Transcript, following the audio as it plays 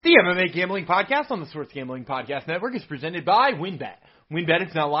The MMA Gambling Podcast on the Sports Gambling Podcast Network is presented by WynnBET. WynnBET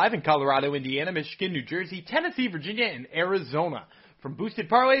is now live in Colorado, Indiana, Michigan, New Jersey, Tennessee, Virginia, and Arizona. From boosted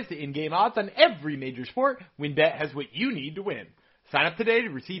parlays to in-game odds on every major sport, WynnBET has what you need to win. Sign up today to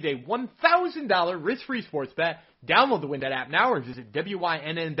receive a $1,000 risk-free sports bet. Download the WynnBET app now or visit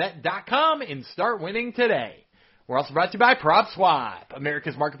WYNNBet.com and start winning today. We're also brought to you by PropSwap,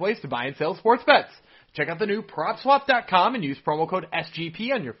 America's marketplace to buy and sell sports bets. Check out the new PropSwap.com and use promo code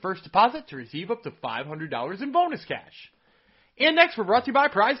SGP on your first deposit to receive up to $500 in bonus cash. And next, we're brought to you by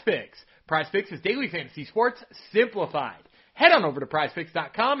PrizePicks. PrizePicks is daily fantasy sports simplified. Head on over to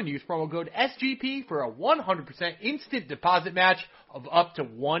PrizePicks.com and use promo code SGP for a 100% instant deposit match of up to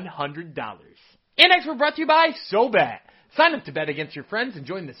 $100. And next, we're brought to you by SoBet. Sign up to bet against your friends and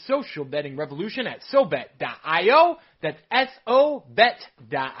join the social betting revolution at SoBet.io. That's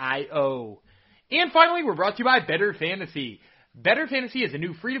SOBet.io. And finally, we're brought to you by Better Fantasy. Better Fantasy is a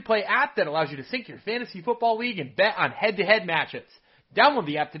new free-to-play app that allows you to sync your fantasy football league and bet on head-to-head matchups. Download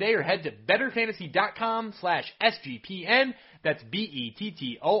the app today or head to betterfantasy.com/SGPN. That's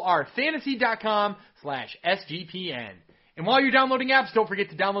BETTOR fantasy.com/SGPN. And while you're downloading apps, don't forget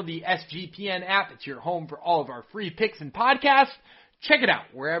to download the SGPN app. It's your home for all of our free picks and podcasts. Check it out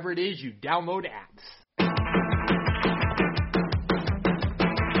wherever it is you download apps.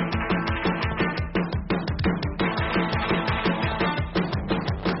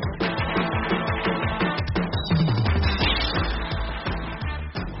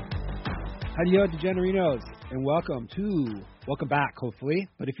 Howdy-ho, Degenerinos, and welcome back, hopefully.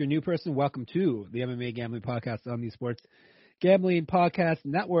 But if you're a new person, welcome to the MMA Gambling Podcast on the Sports Gambling Podcast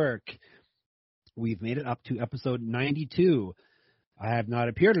Network. We've made it up to episode 92. I have not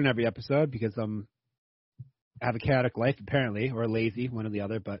appeared in every episode because I have a chaotic life, apparently, or lazy, one or the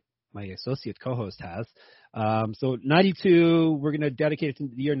other, but my associate co-host has. So 92, we're going to dedicate it to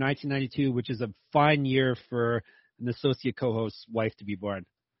the year 1992, which is a fine year for an associate co-host's wife to be born.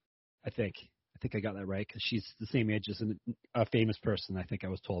 I think I got that right because she's the same age as a famous person. I think I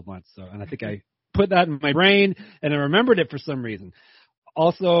was told once. And I think I put that in my brain and I remembered it for some reason.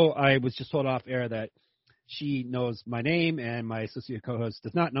 Also, I was just told off air that she knows my name and my associate co-host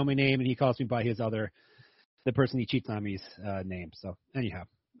does not know my name and he calls me by the person he cheats on me's name. So anyhow,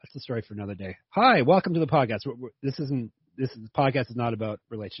 that's the story for another day. Hi, welcome to the podcast. The podcast is not about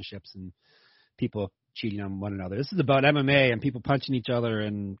relationships and people cheating on one another. This is about MMA and people punching each other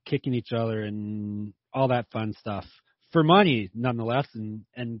and kicking each other and all that fun stuff for money, nonetheless, and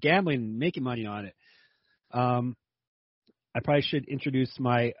gambling, making money on it. I probably should introduce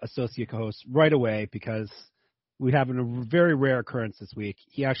my associate co-host right away because we have a very rare occurrence this week.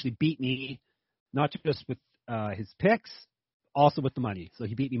 He actually beat me, not just with his picks, also with the money. So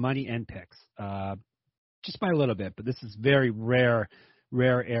he beat me money and picks, just by a little bit. But this is very rare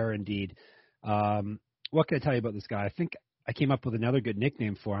air indeed. What can I tell you about this guy? I think I came up with another good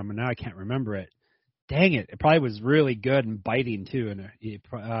nickname for him, and now I can't remember it. Dang it. It probably was really good and biting, too. And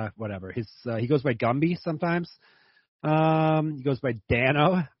whatever. He goes by Gumby sometimes. He goes by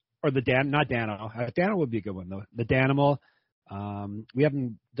Dano, or not Dano. Dano would be a good one, though. The Danimal. We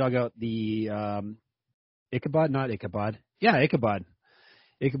haven't dug out the Ichabod, not Ichabod. Yeah, Ichabod.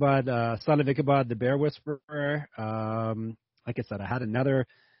 Ichabod, son of Ichabod, the Bear Whisperer. Like I said, I had another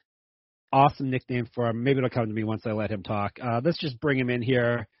awesome nickname for him. Maybe it'll come to me once I let him talk. Let's just bring him in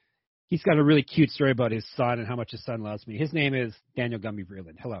here. He's got a really cute story about his son and how much his son loves me. His name is Daniel Gumby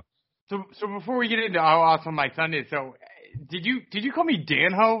Vreeland. Hello. So before we get into how awesome my son is, so did you call me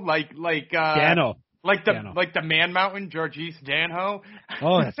Danho? Dano. Like the Man Mountain, Georges Danho?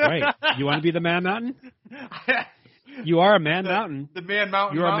 Oh, that's right. You want to be the Man Mountain? You are a Man Mountain. The Man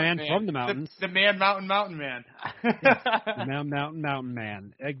Mountain. You're a man from the mountains. The Man Mountain Man. Yes, the Mountain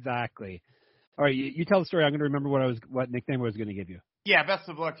Man. Exactly. All right, you tell the story. I'm going to remember what nickname I was going to give you. Yeah, best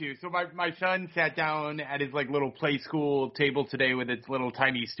of luck to you. So my son sat down at his little play school table today with its little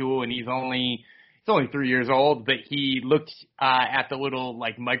tiny stool, and he's only 3 years old, but he looked at the little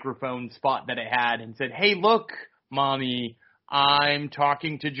microphone spot that it had and said, "Hey, look, Mommy, I'm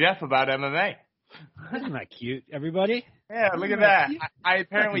talking to Jeff about MMA." Isn't that cute, everybody? Yeah, look at that. I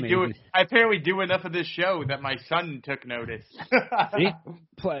apparently do enough of this show that my son took notice. See?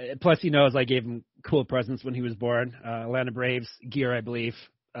 Plus, he knows I gave him cool presents when he was born. Atlanta Braves gear, I believe.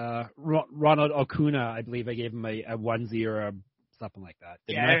 Ronald Acuna, I believe I gave him a onesie or something like that.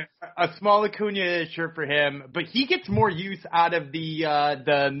 Yeah, a small Acuna shirt for him. But he gets more use out of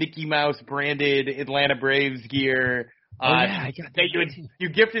the Mickey Mouse branded Atlanta Braves gear. I got that. You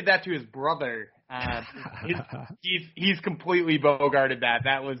gifted that to his brother. He's completely bogarted that.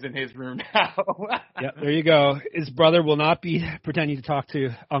 That was in his room now. Yep, there you go. His brother will not be pretending to talk to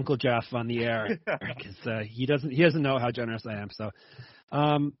Uncle Jeff on the air because he doesn't know how generous I am. So,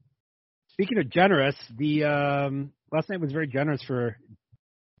 speaking of generous, the last night was very generous for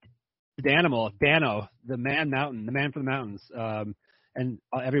Dano, the man from the mountains, and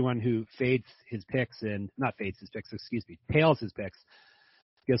everyone who tails his picks.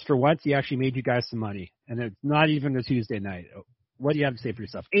 Because for once, he actually made you guys some money, and it's not even a Tuesday night. What do you have to say for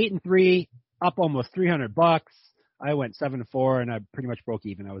yourself? 8-3, up almost $300. I went 7-4, and I pretty much broke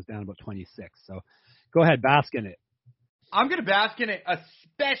even. I was down about 26. So, go ahead, bask in it. I'm gonna bask in it,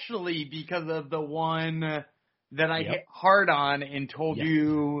 especially because of the one that I hit hard on and told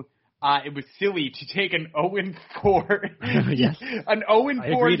you it was silly to take an 0-4, yes, an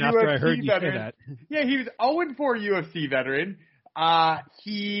 0-4 UFC veteran. Yeah, he was 0-4 UFC veteran.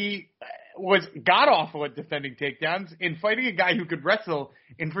 He was god-awful at defending takedowns and fighting a guy who could wrestle,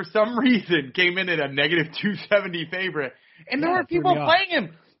 and for some reason came in at a -270 favorite. And there were people playing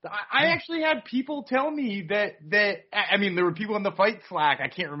him. I actually had people tell me that there were people in the Fight Slack, I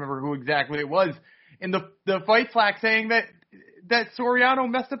can't remember who exactly it was, in the Fight Slack saying that Soriano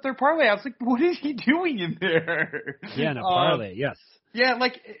messed up their parlay. I was like, what is he doing in there? Yeah, in a parlay, yes. Yeah,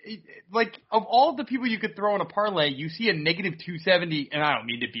 like of all the people you could throw in a parlay, you see a -270, and I don't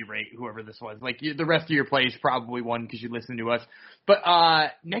mean to berate whoever this was. Like the rest of your plays probably won because you listened to us, but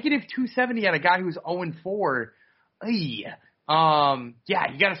 -270 at a guy who's 0-4. Yeah,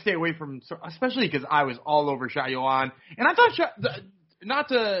 you got to stay away from, especially because I was all over Shayoan, and I thought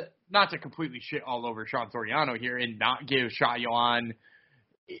not to completely shit all over Sean Soriano here and not give Shayoan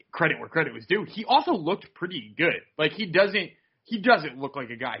credit where credit was due. He also looked pretty good. Like he doesn't look like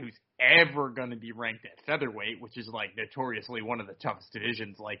a guy who's ever going to be ranked at featherweight, which is like notoriously one of the toughest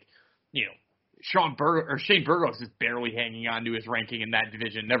divisions. Like, you know, Shane Burgos is barely hanging on to his ranking in that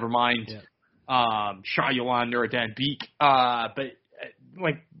division. Never mind Shayoan Nuruddin Beek. But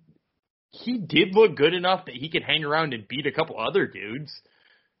like he did look good enough that he could hang around and beat a couple other dudes,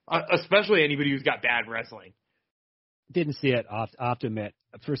 especially anybody who's got bad wrestling. Didn't see it, I'll have to admit.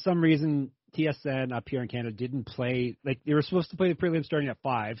 For some reason, TSN up here in Canada didn't play. Like, they were supposed to play the prelims starting at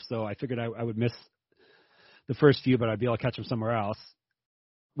 5, so I figured I would miss the first few, but I'd be able to catch them somewhere else,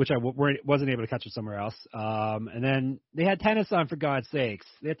 which I wasn't able to catch them somewhere else. And then they had tennis on, for God's sakes.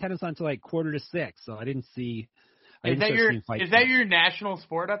 They had tennis on till like 5:45, so I didn't see. Is that your national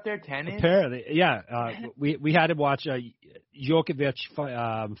sport up there, tennis? Apparently, yeah. We had to watch a Djokovic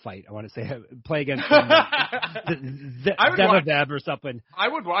fight. I want to say play against Zverev or something. I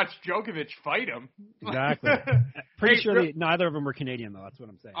would watch Djokovic fight him. Exactly. Pretty sure neither of them were Canadian, though. That's what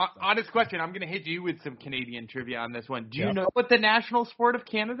I'm saying. Honest question. I'm going to hit you with some Canadian trivia on this one. Do you know what the national sport of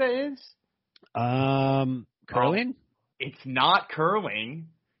Canada is? Curling? It's not curling.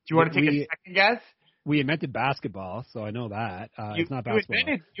 Do you want to take a second guess? We invented basketball, so I know that. It's not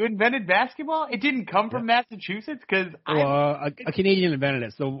basketball. You invented basketball? It didn't come from Massachusetts? A Canadian invented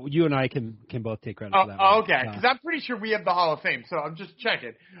it, so you and I can both take credit for that. Oh, okay, because I'm pretty sure we have the Hall of Fame, so I'm just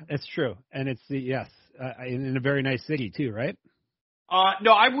checking. It's true, and it's in a very nice city too, right?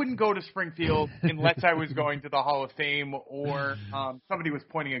 No, I wouldn't go to Springfield unless I was going to the Hall of Fame or somebody was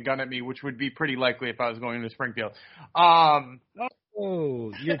pointing a gun at me, which would be pretty likely if I was going to Springfield.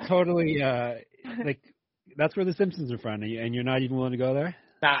 Oh, you're totally like that's where the Simpsons are from, and you're not even willing to go there?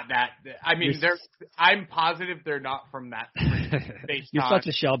 Not that. I mean, I'm positive they're not from that. You're such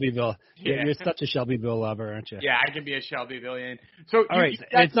a Shelbyville. Yeah. You're such a Shelbyville lover, aren't you? Yeah, I can be a Shelbyvillian. So all right,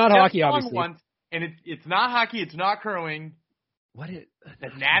 it's not hockey, obviously. And it's not hockey. It's not curling. What is the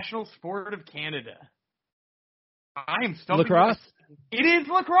national sport of Canada? I am stumping. Lacrosse? It is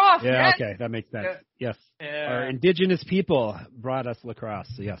lacrosse. Yeah, yes. Okay, that makes sense. Yes. Our indigenous people brought us lacrosse,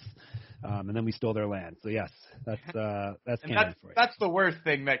 so yes. And then we stole their land. So yes, that's Canada for you. That's the worst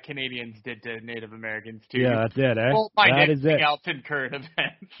thing that Canadians did to Native Americans too. Yeah, that's it, eh? Won't find anything else in current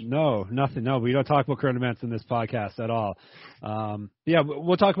events. No, nothing. No, we don't talk about current events in this podcast at all. Yeah,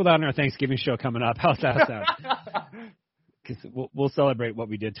 we'll talk about that on our Thanksgiving show coming up. How's that sound? Because we'll celebrate what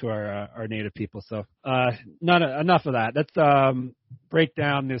we did to our Native people. So enough of that. Let's break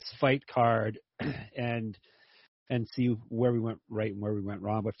down this fight card and see where we went right and where we went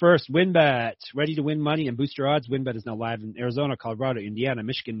wrong. But first, WinBet. Ready to win money and boost your odds? WinBet is now live in Arizona, Colorado, Indiana,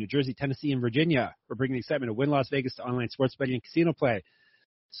 Michigan, New Jersey, Tennessee, and Virginia. We're bringing the excitement of Win Las Vegas to online sports betting and casino play.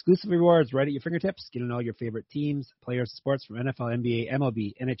 Exclusive rewards right at your fingertips. Get to know your favorite teams, players, sports from NFL, NBA,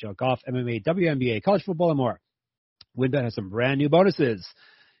 MLB, NHL, golf, MMA, WNBA, college football, and more. WinBet has some brand new bonuses,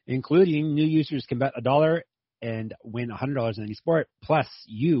 including new users can bet $1 and win $100 in any sport. Plus,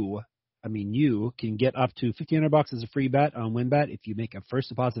 you I mean, you can get up to $1,500 as a free bet on WinBet if you make a first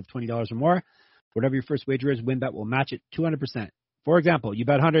deposit of $20 or more. Whatever your first wager is, WinBet will match it 200%. For example, you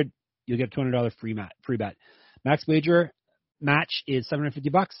bet 100, you'll get a $200 free bet. Max wager match is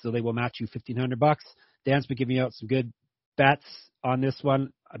 $750, so they will match you $1,500. Dan's been giving out some good bets on this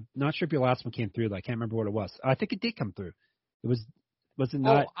one. I'm not sure if your last one came through, though. I can't remember what it was. I think it did come through. Was it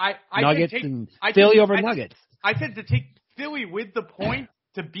not Nuggets and Philly over Nuggets? I said to take Philly with the point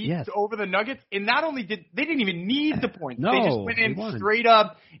to beat over the Nuggets, and not only they didn't even need the points. No, they just went in straight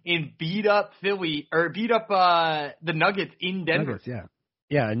up and beat up Philly or beat up the Nuggets in Denver. Nuggets,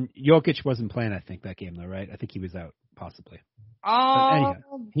 yeah, and Jokic wasn't playing, I think, that game though, right? I think he was out possibly. Anyhow,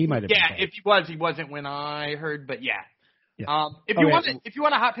 he might have. Yeah, if he wasn't when I heard, but yeah. If you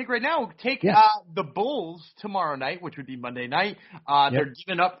want a hot pick right now, take the Bulls tomorrow night, which would be Monday night. They're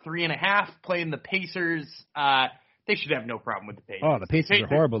giving up 3.5, playing the Pacers. They should have no problem with the Pacers. Oh, the Pacers are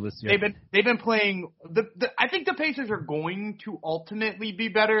horrible this year. They've been playing. I think the Pacers are going to ultimately be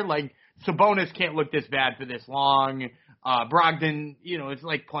better. Like Sabonis can't look this bad for this long. Brogdon, it's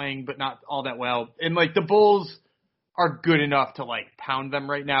like playing, but not all that well. And like the Bulls are good enough to like pound them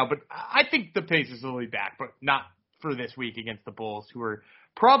right now. But I think the Pacers will be back, but not for this week against the Bulls, who are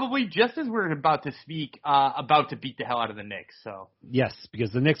probably, just as we're about to speak, about to beat the hell out of the Knicks. So yes,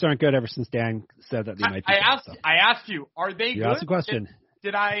 because the Knicks aren't good ever since Dan said that they might be. I asked you, are they good? You asked the question.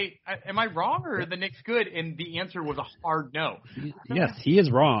 Am I wrong, or are the Knicks good? And the answer was a hard no. Yes, he is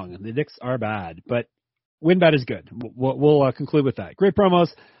wrong. The Knicks are bad, but WinBet is good. We'll conclude with that. Great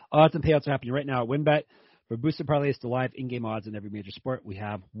promos. Odds and payouts are happening right now at WinBet. For boosted parlays to live in-game odds in every major sport, we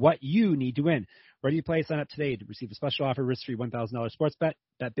have what you need to win. Ready to play? Sign up today to receive a special offer, risk-free $1,000 sports bet.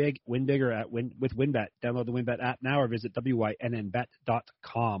 Bet big, win bigger with WinBet. Download the WinBet app now or visit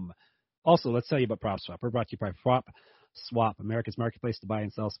wynnbet.com. Also, let's tell you about PropSwap. We're brought to you by PropSwap, America's marketplace to buy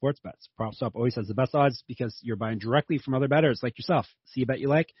and sell sports bets. PropSwap always has the best odds because you're buying directly from other bettors like yourself. See a bet you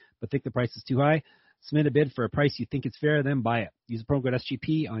like, but think the price is too high? Submit a bid for a price you think is fair, then buy it. Use the promo code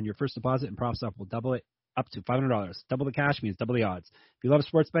SGP on your first deposit, and PropSwap will double it up to $500. Double the cash means double the odds. If you love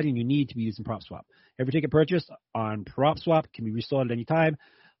sports betting, you need to be using PropSwap. Every ticket purchased on PropSwap can be resold at any time,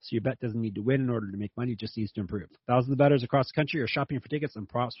 so your bet doesn't need to win in order to make money, it just needs to improve. Thousands of bettors across the country are shopping for tickets on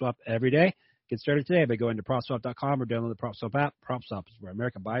PropSwap every day. Get started today by going to PropSwap.com or download the PropSwap app. PropSwap is where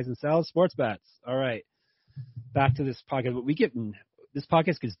America buys and sells sports bets. All right, back to this podcast. This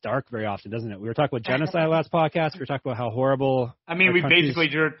podcast gets dark very often, doesn't it? We were talking about genocide last podcast. We were talking about how horrible. I mean, we were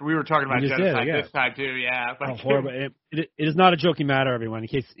talking about genocide this time too. Yeah, how horrible. It is not a joking matter, everyone.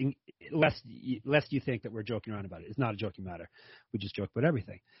 Lest you think that we're joking around about it. It's not a joking matter. We just joke about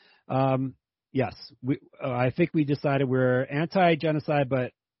everything. Yes, I think we decided we're anti-genocide,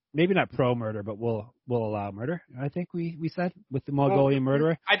 but maybe not pro-murder, but we'll allow murder. I think we said with the Mongolian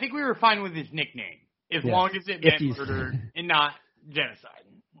murderer. I think we were fine with his nickname, as long as it meant murder and not genocide.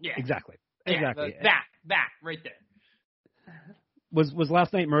 Yeah, exactly. That right there. Was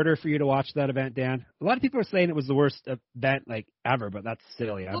last night murder for you to watch that event, Dan? A lot of people are saying it was the worst event ever, but that's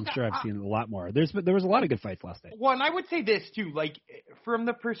silly. I'm sure I've seen a lot more. There was a lot of good fights last night. Well, and I would say this too, from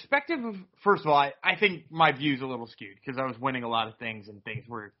the perspective of, first of all, I think my view's a little skewed because I was winning a lot of things and things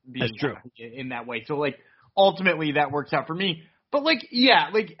were being in that way. So ultimately that works out for me. But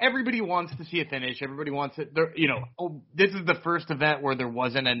everybody wants to see a finish. Everybody wants it. This is the first event where there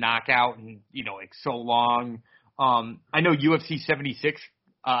wasn't a knockout in so long. I know UFC 76,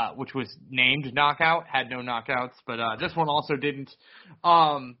 which was named knockout, had no knockouts, but this one also didn't.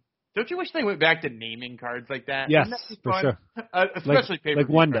 Don't you wish they went back to naming cards like that? Yes, for sure. Especially pay-per-view. Like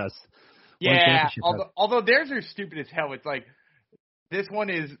one does. Yeah, although theirs are stupid as hell. It's like, this one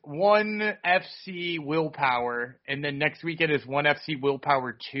is 1 FC Willpower, and then next weekend is 1 FC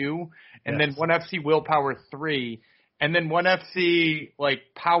Willpower 2, and then 1 FC Willpower 3, and then 1 FC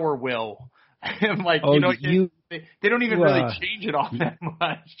Power Will. And they don't even really change it all that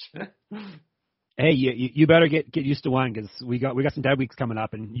much. Hey, you better get used to one because we got some dead weeks coming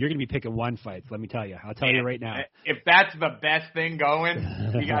up, and you're gonna be picking one fights. Let me tell you. I'll tell you right now. If that's the best thing going,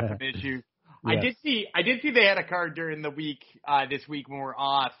 we got some issues. Yes. I did see they had a card during the week, this week when we're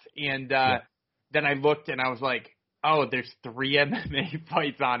off, and then I looked and I was like, oh, there's 3 MMA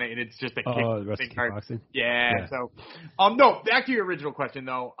fights on it, and it's just a kick card. Yeah. So, no, back to your original question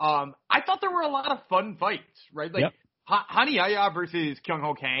though. I thought there were a lot of fun fights, right? Hani Yahya versus Kyung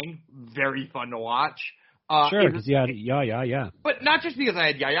Ho Kang, very fun to watch. Sure, because yeah. But not just because I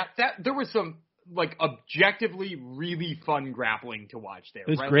had Yahya. There was some objectively really fun grappling to watch there. It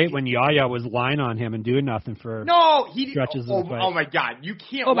was great when Yahya was lying on him and doing nothing for stretches of the fight. Oh my God, you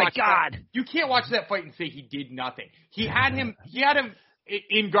can't. You can't watch that fight and say he did nothing. He had him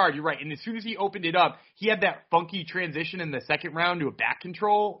in guard, you're right. And as soon as he opened it up, he had that funky transition in the second round to a back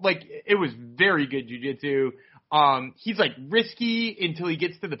control. Like, it was very good jiu-jitsu. He's like risky until he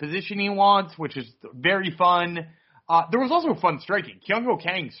gets to the position he wants, which is very fun. There was also fun striking. Kyung-Ho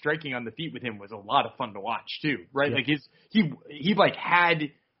Kang striking on the feet with him was a lot of fun to watch too, right? Yeah. Like he like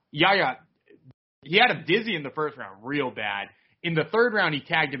had Yaya, he had him dizzy in the first round real bad. In the third round, he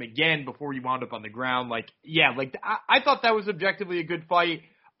tagged him again before he wound up on the ground. Like, yeah, like I thought that was objectively a good fight.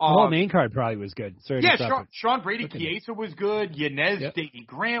 The whole main card probably was good. Sean Brady Chiesa was good. Yanez Davey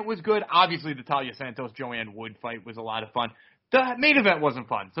Grant was good. Obviously, the Talia Santos Joanne Wood fight was a lot of fun. The main event wasn't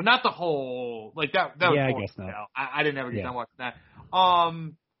fun, so not the whole like that. That was I guess not. I didn't ever get done watching that.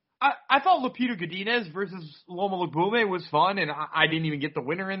 I thought Lupita Godinez versus Loma Lagbume was fun, and I didn't even get the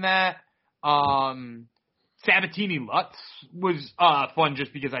winner in that. Sabatini Lutz was fun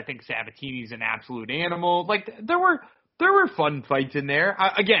just because I think Sabatini's an absolute animal. Like there were fun fights in there.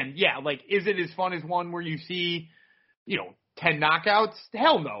 Again, like is it as fun as one where you see, 10 knockouts?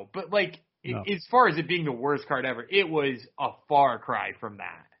 Hell no. But like as far as it being the worst card ever, it was a far cry from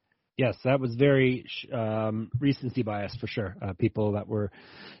that. Yes, that was very recency bias for sure. People that were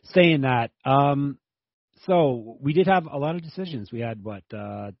saying that. So we did have a lot of decisions. We had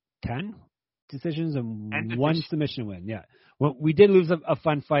 10 decisions and one submission win. Yeah. Well, we did lose a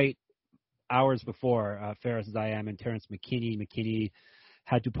fun fight hours before. Ferris Zayam and Terrence McKinney. McKinney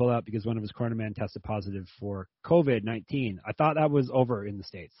had to pull out because one of his cornermen tested positive for COVID-19. I thought that was over in the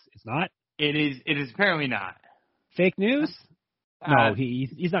States. It's not? It is apparently not. Fake news? No,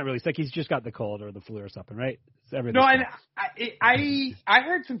 he's not really sick. He's just got the cold or the flu or something, right? No, and I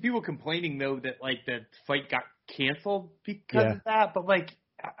heard some people complaining though that like the fight got canceled because of that. But like,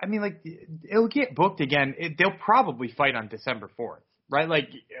 I mean, like it'll get booked again. They'll probably fight on December 4th, right? Like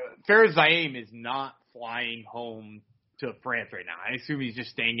Fares Zaim is not flying home to France right now. I assume he's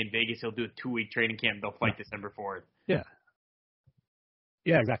just staying in Vegas. He'll do a 2-week training camp. They'll fight December 4th. Yeah.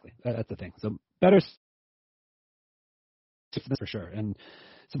 Yeah, exactly. That's the thing. So better for sure. And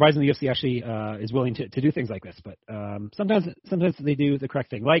surprisingly, the UFC actually is willing to do things like this. But sometimes they do the correct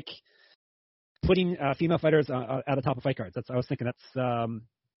thing, like putting female fighters at the top of fight cards. I was thinking that's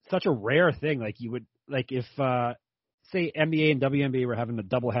such a rare thing. Like you would if say NBA and WNBA were having a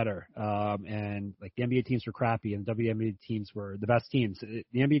doubleheader, and like the NBA teams were crappy and the WNBA teams were the best teams. The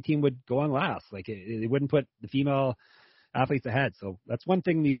NBA team would go on last. Like it wouldn't put the female athletes ahead. So that's one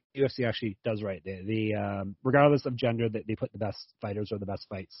thing the UFC actually does right. They regardless of gender, they put the best fighters or the best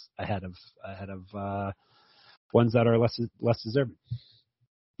fights ahead of ones that are less deserving.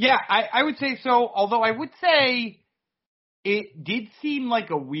 Yeah, I would say so. Although I would say it did seem like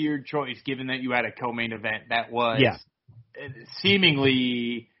a weird choice, given that you had a co-main event that was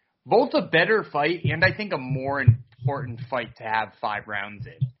seemingly both a better fight and I think a more important fight to have 5 rounds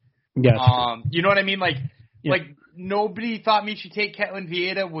in. Yeah. You know what I mean? Like nobody thought Miesha Tate Ketlin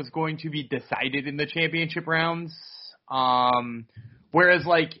Vieira was going to be decided in the championship rounds. Whereas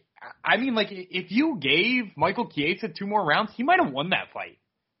like, I mean, like if you gave Michael Chiesa 2 more rounds, he might have won that fight.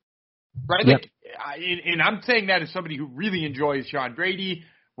 Right? Yep. Like, and I'm saying that as somebody who really enjoys Sean Brady,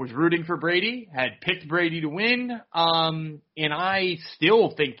 was rooting for Brady, had picked Brady to win, and I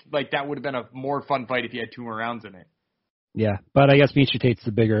still think like that would have been a more fun fight if you had 2 more rounds in it. Yeah, but I guess Miesha Tate's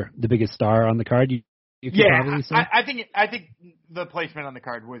the biggest star on the card. You probably say? I think the placement on the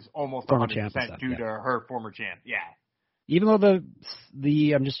card was almost 100% due to her former champ. Yeah. Even though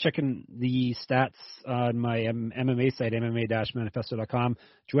the I'm just checking the stats on my MMA site, MMA-manifesto.com,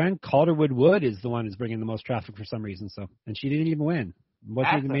 Joanne Calderwood-Wood is the one who's bringing the most traffic for some reason. So, and she didn't even win. It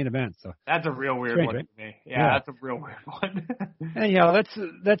wasn't even the main event. So that's a real weird one to me. Yeah, that's a real weird one. And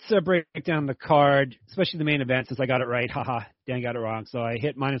let's break down the card, especially the main event, since I got it right. Haha, Dan got it wrong. So I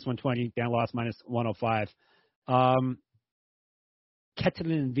hit -120, Dan lost -105.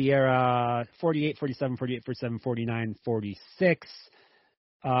 Ketlin Vieira, 48, 47, 48, 47, 49, 46.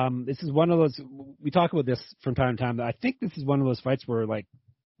 This is one of those, we talk about this from time to time, but I think this is one of those fights where, like,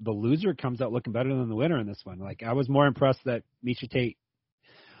 the loser comes out looking better than the winner in this one. Like, I was more impressed that Miesha Tate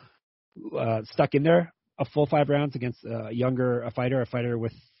stuck in there a full 5 rounds against a fighter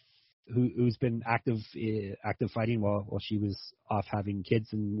with who's been active fighting while she was off having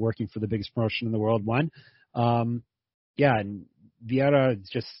kids and working for the biggest promotion in the world. And Vieira is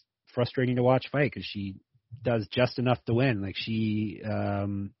just frustrating to watch fight because she does just enough to win. Like she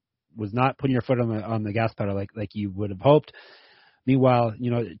was not putting her foot on the gas pedal like you would have hoped. Meanwhile,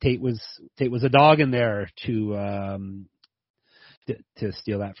 Tate was a dog in there to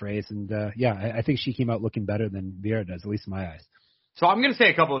steal that phrase. And I think she came out looking better than Vieira does, at least in my eyes. So I'm going to say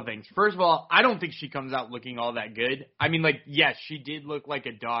a couple of things. First of all, I don't think she comes out looking all that good. I mean, like, yes, she did look like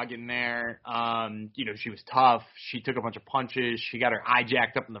a dog in there. She was tough. She took a bunch of punches. She got her eye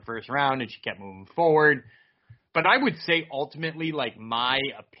jacked up in the first round, and she kept moving forward. But I would say ultimately, like, my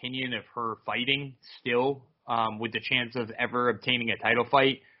opinion of her fighting still, with the chance of ever obtaining a title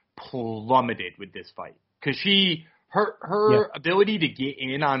fight, plummeted with this fight. Because her ability to get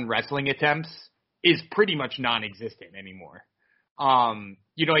in on wrestling attempts is pretty much non-existent anymore. I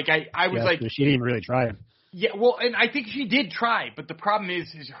was like, she didn't even really try. Yeah, well, and I think she did try, but the problem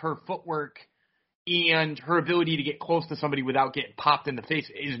is her footwork and her ability to get close to somebody without getting popped in the face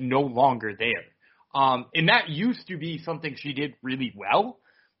is no longer there. And that used to be something she did really well.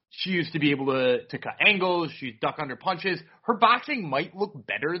 She used to be able to cut angles. She'd duck under punches. Her boxing might look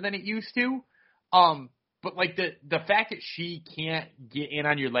better than it used to. But like the fact that she can't get in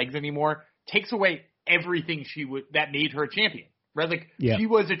on your legs anymore takes away everything that made her a champion. Right? Like, she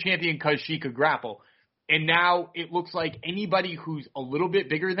was a champion because she could grapple. And now it looks like anybody who's a little bit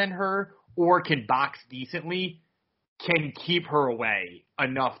bigger than her or can box decently can keep her away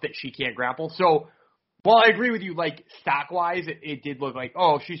enough that she can't grapple. So while I agree with you, like, stock-wise, it did look like,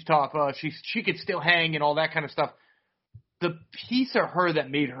 oh, she's tough. She could still hang and all that kind of stuff. The piece of her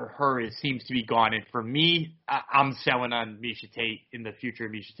that made her seems to be gone. And for me, I'm selling on Miesha Tate in the future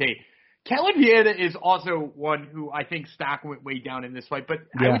of Miesha Tate. Ketlin Vieira is also one who I think stock went way down in this fight. But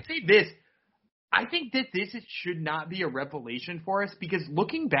I would say this. I think that this should not be a revelation for us because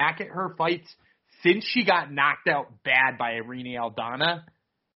looking back at her fights since she got knocked out bad by Irene Aldana,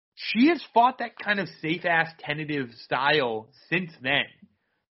 she has fought that kind of safe-ass, tentative style since then.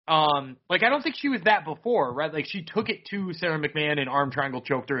 I don't think she was that before, right? Like, she took it to Sarah McMahon and arm triangle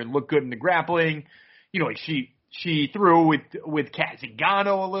choked her and looked good in the grappling. She threw with Kat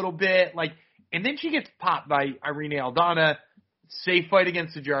Zingano a little bit, and then she gets popped by Irene Aldana. Safe fight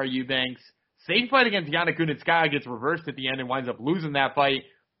against Sajara Eubanks. Safe fight against Yana Kunitskaya, gets reversed at the end and winds up losing that fight.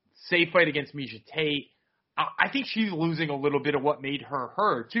 Safe fight against Miesha Tate. I think she's losing a little bit of what made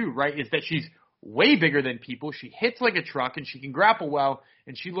her too, right? Is that she's way bigger than people. She hits like a truck and she can grapple well,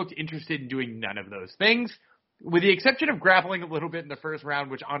 and she looked interested in doing none of those things, with the exception of grappling a little bit in the first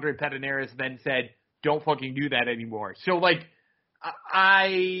round, which Andre Pederneiras then said, don't fucking do that anymore. So,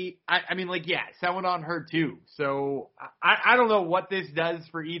 selling on her too. So, I don't know what this does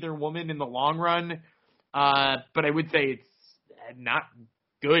for either woman in the long run, but I would say it's not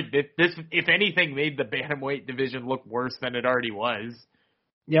good. This, if anything, made the bantamweight division look worse than it already was.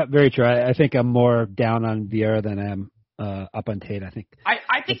 Yeah, very true. I think I'm more down on Vieira than I am up on Tate. I think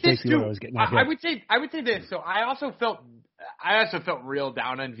this too. I would say this. So I also felt real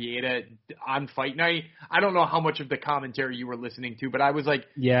down on Vieira on fight night. I don't know how much of the commentary you were listening to, but I was like,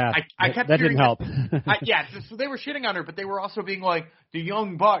 I kept that didn't help. So they were shitting on her, but they were also being like, the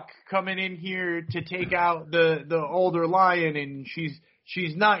young buck coming in here to take out the older lion, and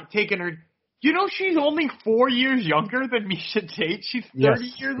she's not taking her. You know, she's only 4 years younger than Miesha Tate. She's 30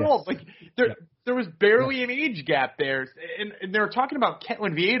 years old. Like, there was barely an age gap there. And they were talking about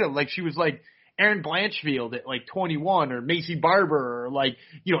Ketlin Vieira like she was like Erin Blanchfield at like 21, or Macy Barber, or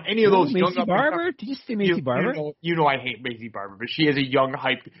any of those young. Macy Barber? Did you say Macy Barber? You know I hate Macy Barber, but she is a young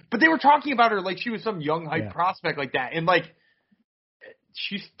hype. But they were talking about her like she was some young hype prospect like that. And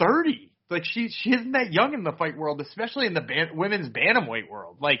she's 30. Like, she isn't that young in the fight world, especially in the women's bantamweight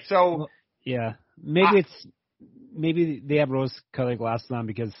world. Maybe they have rose-colored glasses on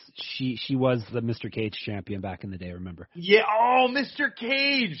because she was the Mr. Cage champion back in the day. Remember? Yeah. Oh, Mr.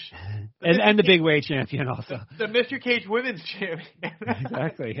 Cage, and the big weight champion also. The Mr. Cage women's champion.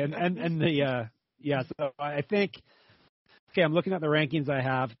 Exactly, and the So I think. Okay, I'm looking at the rankings I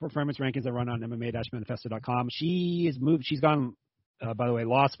have, performance rankings I run on MMA-manifesto.com. She has moved. She's gone. By the way,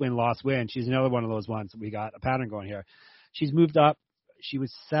 loss, win. She's another one of those ones. We got a pattern going here. She's moved up. She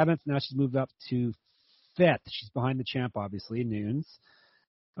was 7th. Now she's moved up to 5th. She's behind the champ, obviously, Nunes.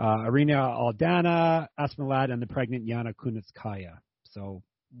 Irina Aldana, Aspen and the pregnant Yana Kunitskaya. So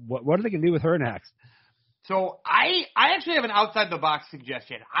what are they going to do with her next? So I actually have an outside-the-box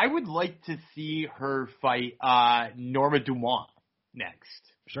suggestion. I would like to see her fight Norma Dumont next.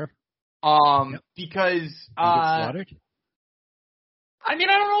 Sure. Because... get slaughtered? I mean,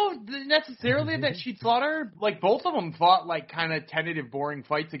 I don't know necessarily that she'd slaughter. Both of them fought, kind of tentative, boring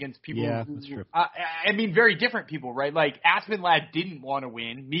fights against people. Yeah, that's true. I mean, very different people, right? Aspen Ladd didn't want to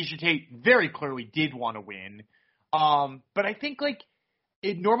win. Miesha Tate very clearly did want to win. But I think,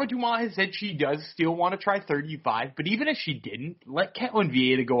 Norma Dumont has said she does still want to try 35. But even if she didn't, let Ketlin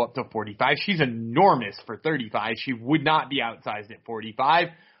Vieira go up to 45. She's enormous for 35. She would not be outsized at 45.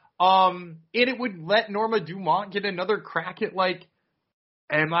 And it would let Norma Dumont get another crack at,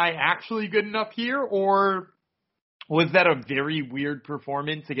 am I actually good enough here, or was that a very weird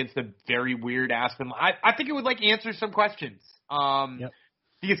performance against a very weird Aspen? I think it would answer some questions. Yep.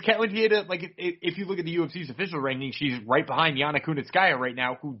 Because Ketlin Vieira, if you look at the UFC's official ranking, she's right behind Yana Kunitskaya right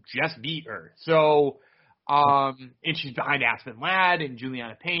now, who just beat her. So, and she's behind Aspen Ladd and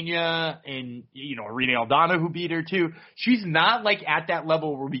Juliana Pena and, Irene Aldana, who beat her too. She's not at that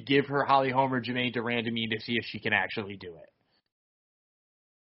level where we give her Holly Holm or Jermaine Durandamine to see if she can actually do it.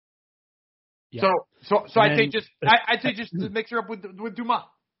 Yeah. So I'd say just to mix her up with Dumas.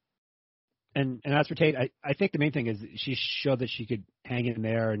 And as for Tate, I think the main thing is she showed that she could hang in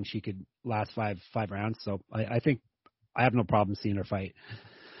there and she could last five rounds. So I think I have no problem seeing her fight.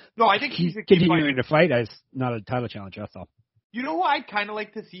 No, I think she's continuing to fight as not a title challenger. That's all. You know who I'd kind of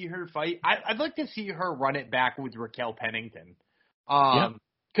like to see her fight? I'd like to see her run it back with Raquel Pennington.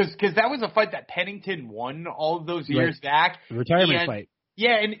 Because that was a fight that Pennington won all of those years back. The retirement fight.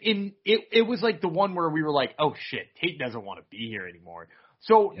 Yeah, and it was the one where we were like, oh shit, Tate doesn't want to be here anymore.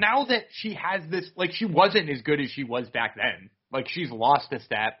 So now that she has this, she wasn't as good as she was back then. She's lost a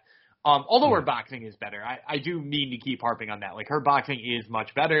step. Although her boxing is better. I do mean to keep harping on that. Her boxing is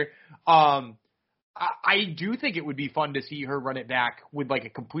much better. I do think it would be fun to see her run it back with a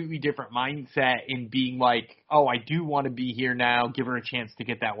completely different mindset and being oh, I do want to be here now. Give her a chance to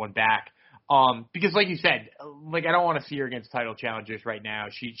get that one back. Because like you said, I don't want to see her against title challengers right now.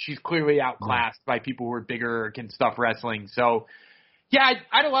 She's clearly outclassed by people who are bigger, can stuff wrestling. So, yeah,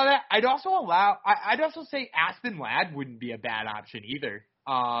 I'd allow that. I'd also say Aspen Ladd wouldn't be a bad option either.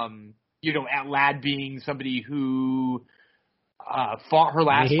 At Ladd being somebody who fought her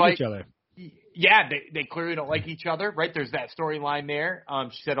last fight. Each other. Yeah, they clearly don't like each other, right? There's that storyline there.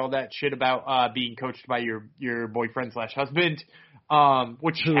 She said all that shit about being coached by your boyfriend / husband,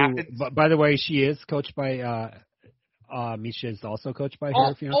 which happens. By the way, she is coached by Misha is also coached by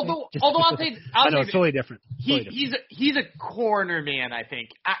her fiance. Although I'll say it's totally different. He's a corner man, I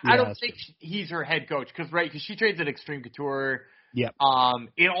think. I don't think he's her head coach because she trains at Extreme Couture. Yeah.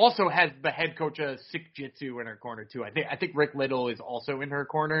 It also has the head coach of Sick Jitsu in her corner too. I think Rick Little is also in her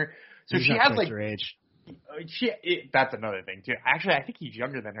corner. So he's she has her age. That's another thing too. Actually, I think he's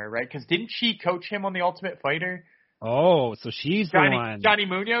younger than her, right? Because didn't she coach him on The Ultimate Fighter? Oh, so she's the one. Johnny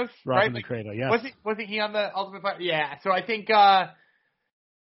Munoz, right? The cradle, yes. Wasn't he on The Ultimate Fighter? Yeah. So I think, I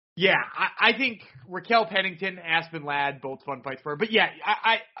think Raquel Pennington, Aspen Ladd, both fun fights for her. But yeah,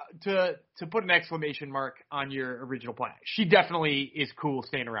 to put an exclamation mark on your original point, she definitely is cool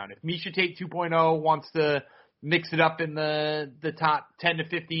staying around. If Miesha Tate 2.0 wants to mix it up in the top 10 to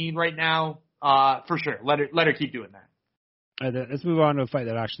 15 right now, for sure, let her keep doing that. Let's move on to a fight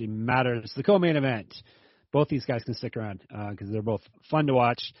that actually matters. The co-main event. Both these guys can stick around because they're both fun to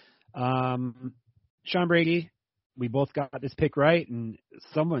watch. Sean Brady, we both got this pick right, and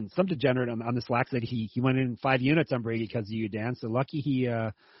some degenerate on the Slack said he went in 5 units on Brady because of you, Dan. So lucky he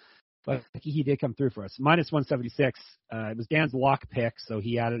did come through for us. Minus 176. It was Dan's lock pick, so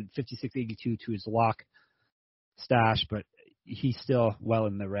he added 56.82 to his lock stash, but he's still well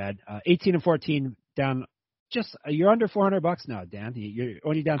in the red. 18-14 down. You're under $400 now, Dan. You're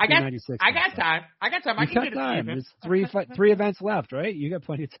only down $396. I got time. I can get time. There's three events left, right? You got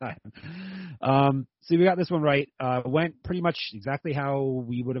plenty of time. So we got this one right. Went pretty much exactly how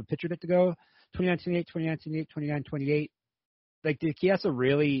we would have pictured it to go. 29-28, 29-28, 29-28. Did Chiesa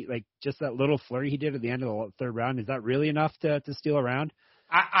really just that little flurry he did at the end of the third round? Is that really enough to steal a round?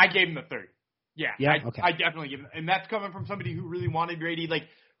 I gave him the third. Yeah. Okay. I definitely give him, and that's coming from somebody who really wanted Brady.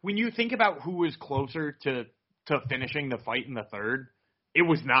 When you think about who was closer to finishing the fight in the third, it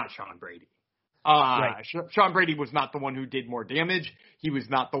was not Sean Brady. Right. Sean Brady was not the one who did more damage. He was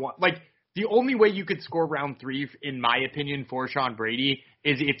not the one. The only way you could score round 3, in my opinion, for Sean Brady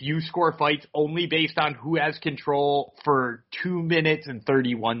is if you score fights only based on who has control for 2 minutes and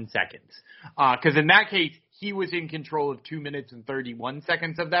 31 seconds. Because in that case, he was in control of 2 minutes and 31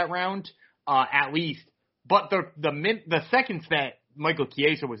 seconds of that round, at least. But the seconds that Michael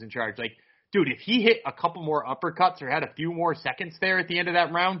Chiesa was in charge, dude, if he hit a couple more uppercuts or had a few more seconds there at the end of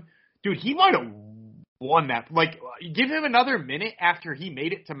that round, dude, he might have won that. Give him another minute after he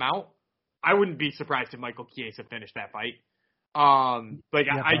made it to mount. I wouldn't be surprised if Michael Chiesa finished that fight. I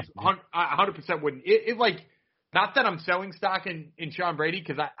 100% wouldn't. Not that I'm selling stock in Sean Brady,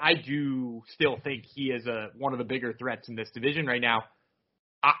 because I do still think he is one of the bigger threats in this division right now.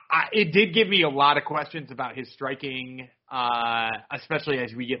 It did give me a lot of questions about his striking, especially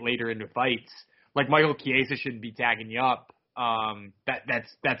as we get later into fights. Michael Chiesa shouldn't be tagging you up.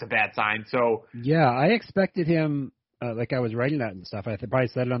 That's a bad sign. So yeah, I expected him. I was writing that and stuff. I probably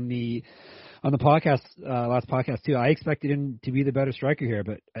said it on on the podcast, last podcast too. I expected him to be the better striker here,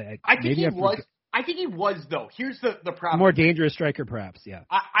 but I think he was. I think he was, though. Here's the problem. More dangerous striker, perhaps, yeah.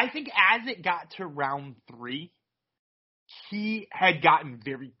 I think as it got to round 3, he had gotten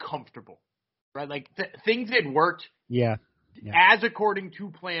very comfortable, right? Like, things had worked as according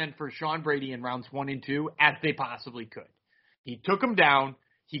to plan for Sean Brady in rounds 1 and 2 as they possibly could. He took him down.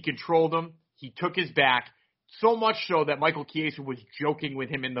 He controlled him. He took his back. So much so that Michael Chiesa was joking with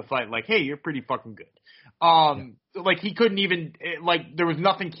him in the fight, like, hey, you're pretty fucking good. Like, he couldn't even, like, there was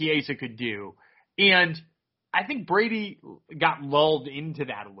nothing Chiesa could do. And I think Brady got lulled into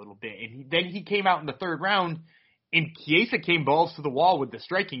that a little bit. And then he came out in the 3rd round, and Chiesa came balls to the wall with the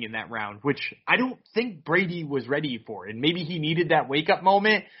striking in that round, which I don't think Brady was ready for. And maybe he needed that wake-up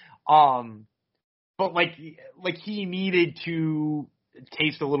moment. But, like he needed to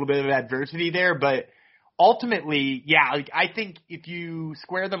taste a little bit of adversity there. But ultimately, I think if you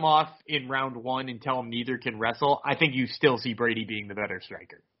square them off in round 1 and tell them neither can wrestle, I think you still see Brady being the better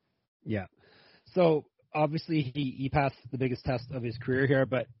striker. Yeah. So obviously he passed the biggest test of his career here,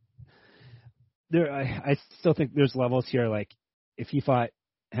 but I still think there's levels here. Like if he fought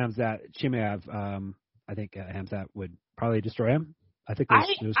Khamzat Chimaev, I think Khamzat would probably destroy him. I think I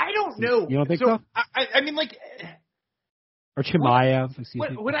don't know. You don't think so? I mean, like, or Chimaev.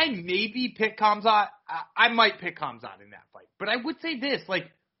 Would I maybe pick Khamzat? I might pick Khamzat in that fight, but I would say this: like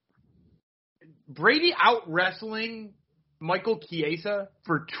Brady out wrestling Michael Chiesa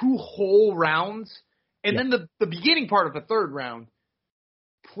for 2 whole rounds, and then the beginning part of the 3rd round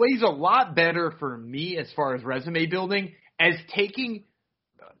plays a lot better for me as far as resume building as taking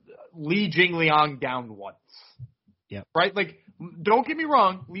Li Jingliang down once. Yeah. Right? Like, don't get me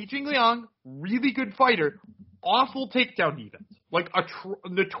wrong, Li Jingliang, really good fighter, awful takedown defense. Like, a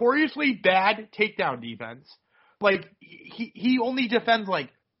notoriously bad takedown defense. Like, he only defends,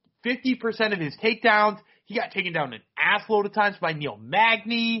 like, 50% of his takedowns. He got taken down an assload of times by Neil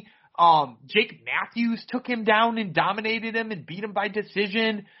Magny. Jake Matthews took him down and dominated him and beat him by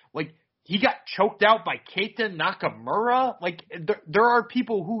decision. Like, he got choked out by Keita Nakamura. Like, there are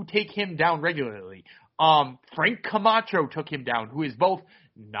people who take him down regularly. Frank Camacho took him down, who is both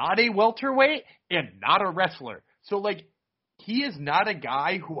not a welterweight and not a wrestler. So, like, he is not a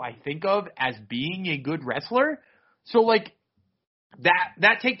guy who I think of as being a good wrestler. So, like,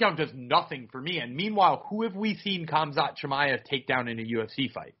 that takedown does nothing for me. And meanwhile, who have we seen Khamzat Chimaev take down in a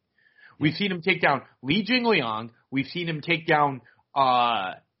UFC fight? We've seen him take down Li Jingliang. We've seen him take down,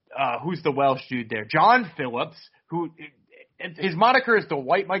 who's the Welsh dude there? John Phillips, who his moniker is the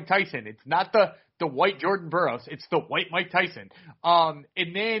White Mike Tyson. It's not the White Jordan Burroughs. It's the White Mike Tyson. And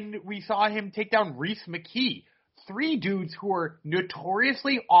then we saw him take down Reese McKee. 3 dudes who are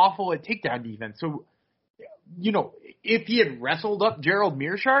notoriously awful at takedown defense. So, you know, if he had wrestled up Gerald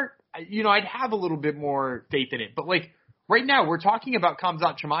Meerschaert, you know, I'd have a little bit more faith in it. But, like, right now we're talking about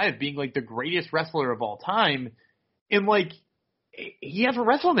Khamzat Chimaev being, like, the greatest wrestler of all time. And, like, he hasn't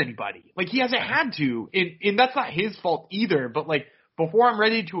wrestled anybody. Like, he hasn't had to. And that's not his fault either. But, like, before I'm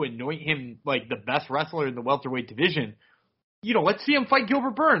ready to anoint him, like, the best wrestler in the welterweight division, you know, let's see him fight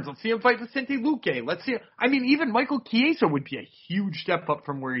Gilbert Burns. Let's see him fight Vicente Luque. I mean, even Michael Chiesa would be a huge step up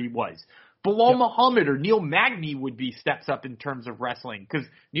from where he was. Bilal Muhammad or Neil Magny would be steps up in terms of wrestling because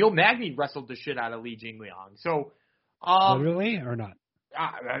Neil Magny wrestled the shit out of Li Jingliang. So, literally or not?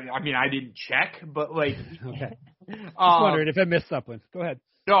 I mean, I didn't check, but like, okay. Just wondering if I missed something. Go ahead.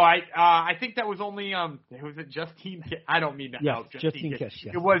 No, I think that was only was it Justine Kish? I don't mean that. Yes, no, Justine Kish.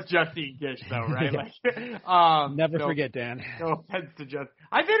 Yes. It was Justine Kish though, right? Like, never forget, Dan. No offense to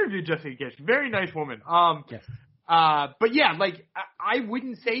I've interviewed Justine Kish, very nice woman. Yes. But yeah, like I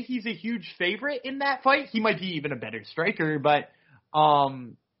wouldn't say he's a huge favorite in that fight. He might be even a better striker, but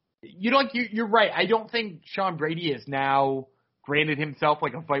you know, like you're right. I don't think Sean Brady has now granted himself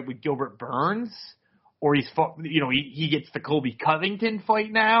like a fight with Gilbert Burns. Or he gets the Colby Covington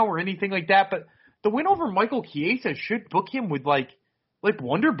fight now or anything like that. But the win over Michael Chiesa should book him with like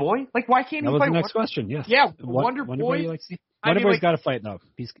Wonder Boy. Like, why can't he fight? That was the next question, yes. Yeah, Wonder Boy. Wonder Boy's got to fight, though.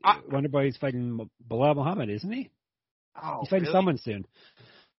 Wonder Boy's fighting Bilal Muhammad, isn't he? Oh, he's fighting someone soon.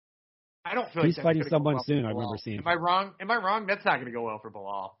 I don't feel he's like fighting someone soon, I remember seeing. Am I wrong? That's not going to go well for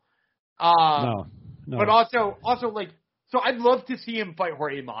Bilal. No. But also, like, so I'd love to see him fight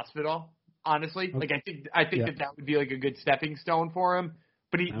Jorge Masvidal. Honestly, okay. Like I think that would be like a good stepping stone for him.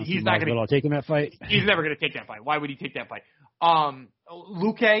 But he's not going to taking that fight. He's never going to take that fight. Why would he take that fight?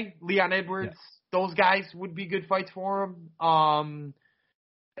 Luque, Leon Edwards, those guys would be good fights for him.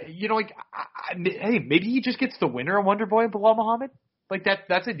 You know, like hey, maybe he just gets the winner of Wonder Boy and Bilal Muhammad. Like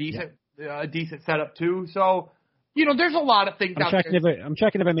that's a decent setup too. So there's a lot of things out there. I'm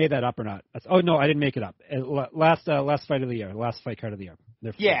checking if I made that up or not. No, I didn't make it up. Last fight of the year, last fight card of the year.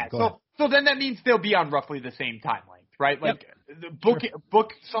 Yeah, so then that means they'll be on roughly the same time length, right? Like,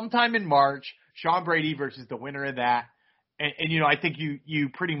 book sometime in March, Sean Brady versus the winner of that. And I think you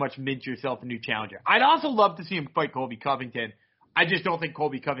pretty much mint yourself a new challenger. I'd also love to see him fight Colby Covington. I just don't think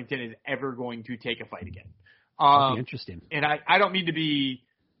Colby Covington is ever going to take a fight again. That'd be interesting. And I don't mean to be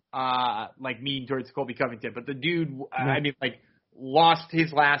mean towards Colby Covington, but the dude, lost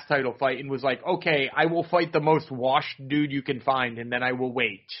his last title fight and was like, okay, I will fight the most washed dude you can find, and then I will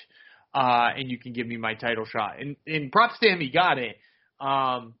wait, and you can give me my title shot. And props to him, he got it.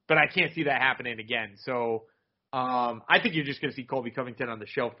 But I can't see that happening again. So I think you're just going to see Colby Covington on the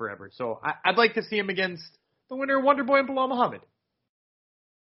shelf forever. So I'd like to see him against the winner of Wonderboy and Bilal Muhammad.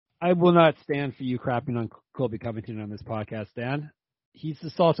 I will not stand for you crapping on Colby Covington on this podcast, Dan. He's the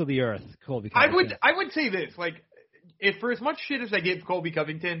salt of the earth, Colby Covington. I would say this, if for as much shit as I give Colby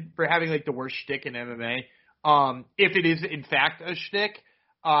Covington for having the worst shtick in MMA, if it is in fact a shtick,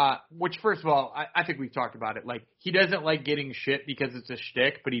 which first of all, I think we've talked about it. He doesn't like getting shit because it's a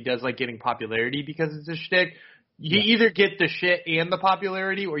shtick, but he does like getting popularity because it's a shtick. You either get the shit and the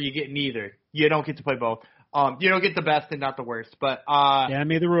popularity, or you get neither. You don't get to play both. You don't get the best and not the worst. But Dan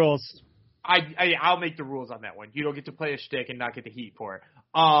made the rules. I'll make the rules on that one. You don't get to play a shtick and not get the heat for it.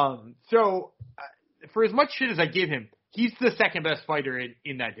 So for as much shit as I give him, he's the second best fighter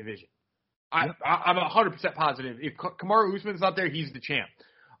in that division. I'm 100% positive. If Kamaru Usman's not there, he's the champ.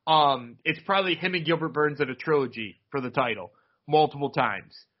 It's probably him and Gilbert Burns at a trilogy for the title multiple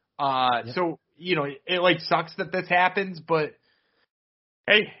times. So, it sucks that this happens, but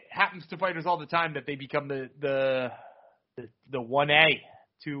hey, it happens to fighters all the time that they become the 1A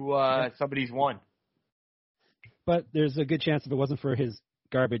to somebody's 1. But there's a good chance if it wasn't for his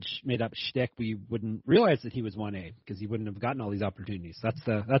garbage made up shtick, we wouldn't realize that he was 1A because he wouldn't have gotten all these opportunities. That's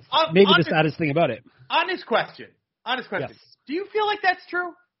maybe the saddest thing about it. Honest question. Yes. Do you feel like that's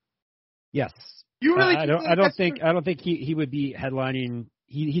true? Yes. You really? I don't think he would be headlining.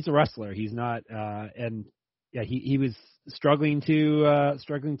 He's a wrestler. He's not. He was struggling to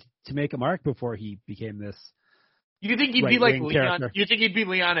make a mark before he became this. You think he'd be like Leon? Character. You think he'd be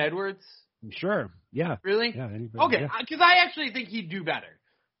Leon Edwards? Sure. Yeah. Really? Yeah. Okay. Because I actually think he'd do better.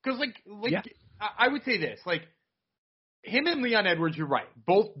 Because I would say this, him and Leon Edwards, you're right.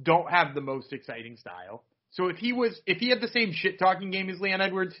 Both don't have the most exciting style. So if he had the same shit talking game as Leon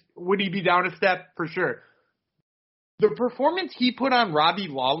Edwards, would he be down a step? For sure. The performance he put on Robbie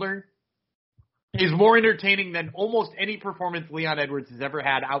Lawler is more entertaining than almost any performance Leon Edwards has ever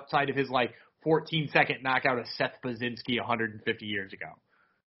had outside of his 14-second knockout of Seth Baczynski 150 years ago.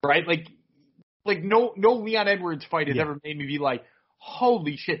 Right? No Leon Edwards fight has ever made me be like,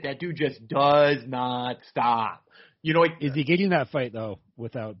 holy shit, that dude just does not stop. Is he getting that fight though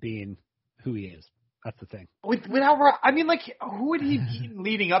without being who he is? That's the thing. Who would he beat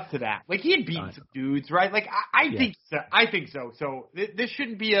leading up to that? He had beaten some dudes, right? I think so. So this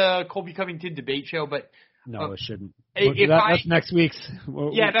shouldn't be a Colby Covington debate show, but no, it shouldn't. That's next week's.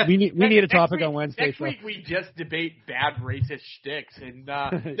 We need a topic on Wednesday. Next week we just debate bad racist shticks, and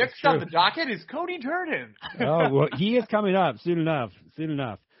next on the docket is Cody Turden. Oh, well, he is coming up soon enough.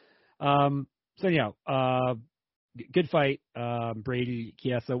 Good fight. Brady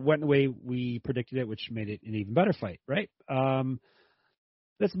Chiesa went the way we predicted it, which made it an even better fight, right?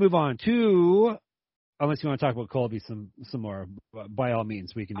 Let's move on to, unless you want to talk about Colby some more, by all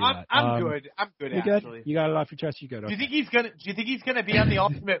means, we can do that. I'm good. Actually. Good? You got it off your chest. You good? Okay. Do you think he's gonna be on the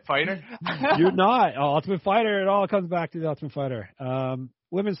Ultimate Fighter? You're not. Ultimate Fighter. It all comes back to the Ultimate Fighter.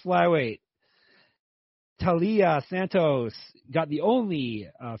 Women's flyweight. Talia Santos got the only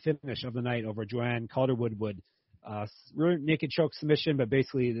finish of the night over Joanne Calder-Woodward. Naked choke submission, but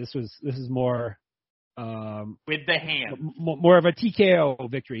basically this is more with the hand, more of a TKO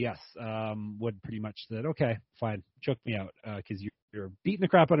victory. Yes, Wood pretty much said, okay, fine, choke me out because you're beating the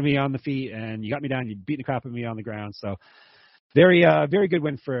crap out of me on the feet and you got me down. You're beating the crap out of me on the ground. So very good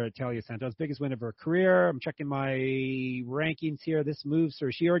win for Talia Santos, biggest win of her career. I'm checking my rankings here. This moves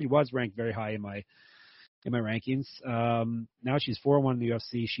her. She already was ranked very high in my rankings. Now she's 4-1 in the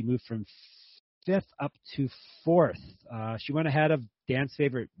UFC. She moved from 5th up to 4th. She went ahead of Dan's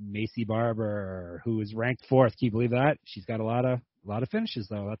favorite Macy Barber, who is ranked 4th. Can you believe that? She's got a lot of finishes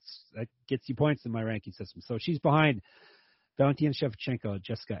though. That gets you points in my ranking system. So she's behind Valentina Shevchenko,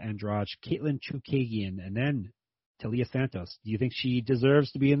 Jessica Andrade, Caitlin Chookagian, and then Talia Santos. Do you think she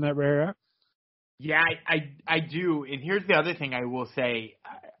deserves to be in that rare? Yeah, I do. And here's the other thing I will say.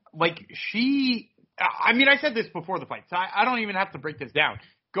 I said this before the fight, so I don't even have to break this down.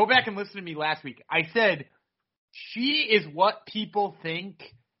 Go back and listen to me last week. I said she is what people think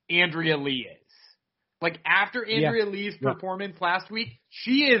Andrea Lee is. Like, after Andrea Lee's performance last week,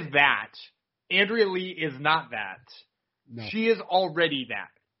 she is that. Andrea Lee is not that. No. She is already that.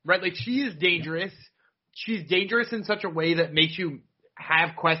 Right? Like, she is dangerous. She's dangerous in such a way that makes you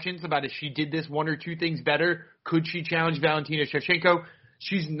have questions about if she did this one or two things better. Could she challenge Valentina Shevchenko?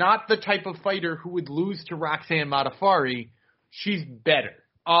 She's not the type of fighter who would lose to Roxanne Modafferi. She's better.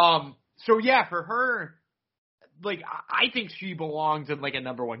 So, yeah, for her, like, I think she belongs in, like, a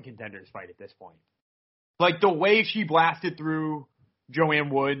number one contenders fight at this point. Like, the way she blasted through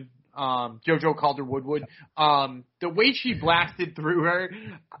Joanne Wood, JoJo called her Woodwood, the way she blasted through her,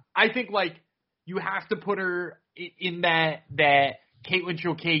 I think, like, you have to put her in that Caitlin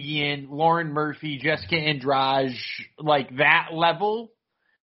Chookagian, Lauren Murphy, Jessica Andrade, like, that level,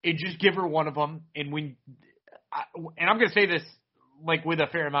 and just give her one of them. And I'm going to say this, like, with a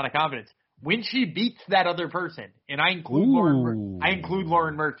fair amount of confidence. When she beats that other person, and I include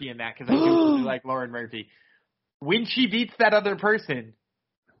Lauren Murphy in that because I do really like Lauren Murphy. When she beats that other person,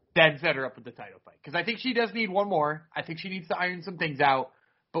 then set her up with the title fight. Because I think she does need one more. I think she needs to iron some things out.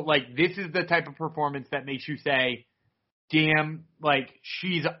 But, like, this is the type of performance that makes you say, damn, like,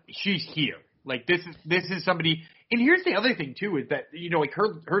 she's here. Like, this is somebody. And here's the other thing, too, is that, you know, like,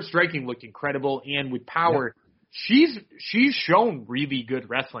 her striking looked incredible, and with power, she's shown really good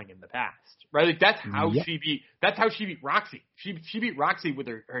wrestling in the past. Right, like that's how she beat Roxy. She beat Roxy with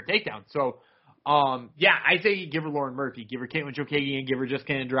her takedown. So, I say give her Lauren Murphy, give her Caitlin Chookagian, give her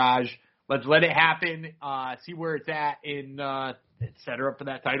Jessica Andrade. Let's let it happen. See where it's at, and set her up for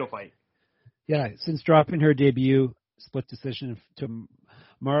that title fight. Yeah, since dropping her debut split decision to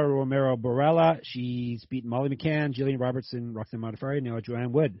Mara Romero Borella, she's beaten Molly McCann, Jillian Robertson, Roxanne Modafferi, now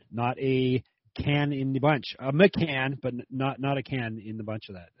Joanne Wood. Not a can in the bunch, a McCann, but not a can in the bunch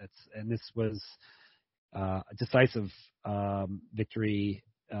of that. And this was a decisive victory,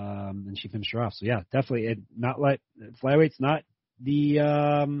 and she finished her off. So yeah, definitely. Flyweight's not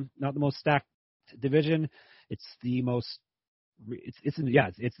the most stacked division. It's the most. It's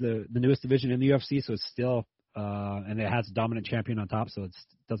the newest division in the UFC. So it's still and it has a dominant champion on top. So it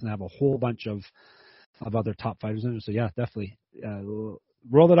doesn't have a whole bunch of other top fighters in it. So yeah, definitely.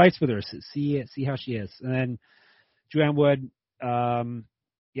 Roll the dice with her, see how she is. And then Joanne Wood,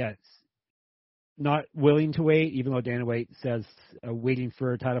 not willing to wait, even though Dana White says waiting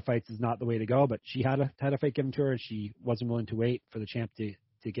for title fights is not the way to go. But she had a title fight given to her, and she wasn't willing to wait for the champ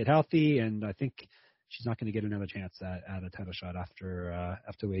to get healthy. And I think she's not going to get another chance at a title shot after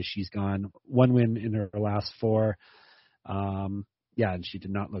the way she's gone. One win in her last four. And she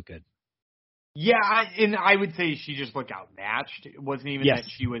did not look good. Yeah, and I would say she just looked outmatched. It wasn't even that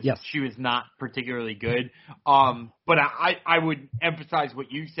she was not particularly good. But I would emphasize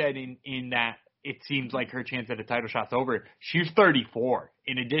what you said in that it seems like her chance at a title shot's over. She's 34.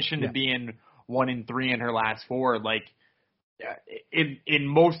 In addition to being 1-3 in her last four, like in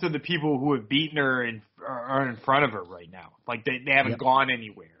most of the people who have beaten her are in front of her right now. Like they haven't gone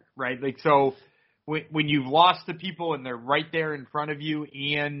anywhere, right? Like so. When you've lost the people and they're right there in front of you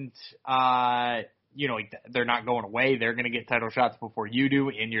and, they're not going away, they're going to get title shots before you do,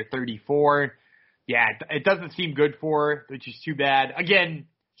 and you're 34. Yeah, it doesn't seem good for her, which is too bad. Again,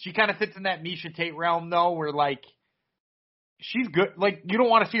 she kind of fits in that Miesha Tate realm, though, where, like, she's good. Like, you don't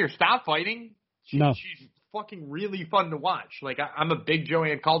want to see her stop fighting. She's fucking really fun to watch. Like, I'm a big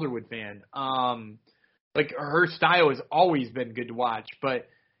Joanne Calderwood fan. Like, her style has always been good to watch, but,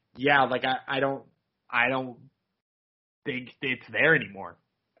 yeah, like, I don't think it's there anymore.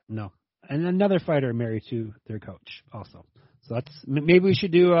 No. And another fighter married to their coach also. So that's maybe we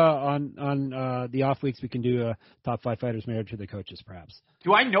should do on the off weeks we can do top 5 fighters married to their coaches perhaps.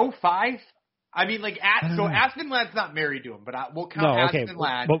 Do I know 5? I mean, like, so Aspen Ladd's not married to him, but we'll count Aspen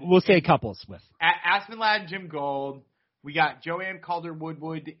Ladd. But we'll say couples with. Aspen Ladd, Jim Gold. We got Joanne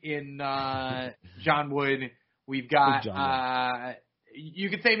Calder-Woodwood in John Wood. We've got you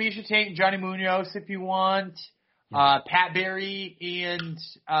could say Miesha Tate and Johnny Munoz if you want. Pat Barry and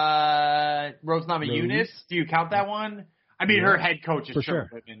Rose Namajunas. Do you count that one? I mean, her head coach is Sherman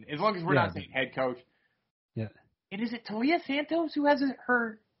Whitman. As long as we're not saying head coach. Yeah. And is it Talia Santos who has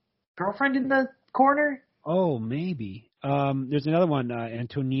her girlfriend in the corner? Oh, maybe. There's another one.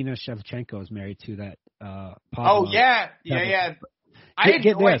 Antonina Shevchenko is married to that. Pablo. Oh, yeah. I had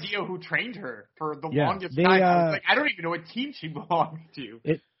no idea who trained her for the longest time. I was like, I don't even know what team she belongs to.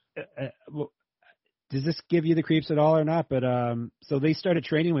 Does this give you the creeps at all or not? But so they started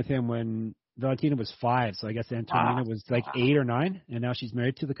training with him when Valentina was 5. So I guess Antonina was like 8 or 9, and now she's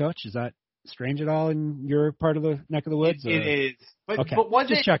married to the coach. Is that strange at all in your part of the neck of the woods? It is. But, okay. But was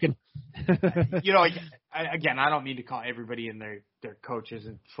just checking. Again, I don't mean to call everybody in their coaches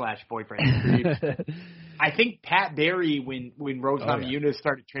and / boyfriends. I think Pat Barry, when Rose Namajunas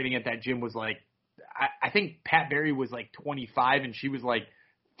started training at that gym, was like, I think Pat Barry was like 25 and she was like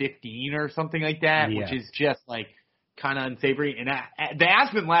 15 or something like that, which is just like kind of unsavory. And the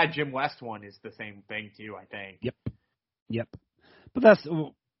Aspen Lad Jim West one is the same thing too, I think. Yep. But that's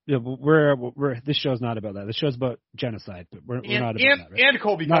we're this show's not about that. This show's about genocide, but we're not about that, right? And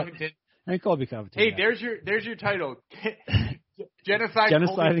Colby Covington. And Colby Covington. Hey, there's your title. Genocide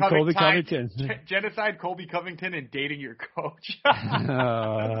Colby Covington. Genocide Colby Covington and dating your coach.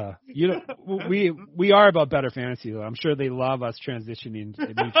 We are about better fantasy though. I'm sure they love us transitioning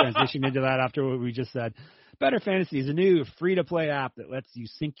into that after what we just said. Better Fantasy is a new free-to-play app that lets you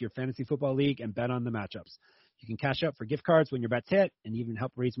sync your fantasy football league and bet on the matchups. You can cash out for gift cards when your bets hit and even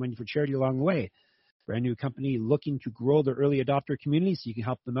help raise money for charity along the way. Brand new company looking to grow their early adopter community, so you can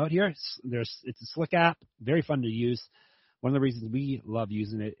help them out here. It's a slick app, very fun to use. One of the reasons we love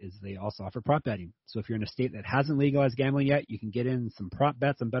using it is they also offer prop betting. So if you're in a state that hasn't legalized gambling yet, you can get in some prop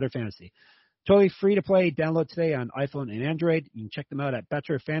bets on Better Fantasy. Totally free to play. Download today on iPhone and Android. You can check them out at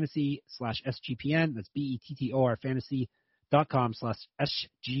Better Fantasy /SGPN. That's BETTOR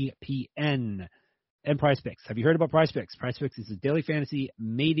fantasy.com/SGPN. And Prize Picks. Have you heard about Prize Picks? Prize Picks is a daily fantasy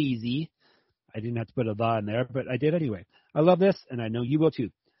made easy. I didn't have to put a "the" in there, but I did anyway. I love this, and I know you will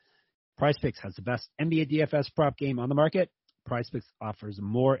too. Prize Picks has the best NBA DFS prop game on the market. Prize Picks offers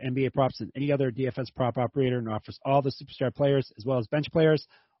more NBA props than any other DFS prop operator and offers all the superstar players as well as bench players,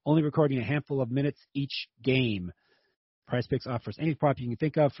 only recording a handful of minutes each game. Prize Picks offers any prop you can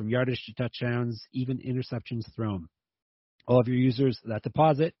think of, from yardage to touchdowns, even interceptions thrown. All of your users that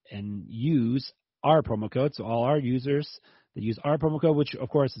deposit and use our promo code, so all our users that use our promo code, which of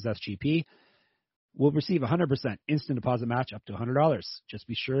course is SGP, will receive 100% instant deposit match up to $100. Just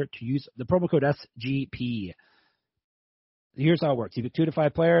be sure to use the promo code SGP. Here's how it works. You get 2 to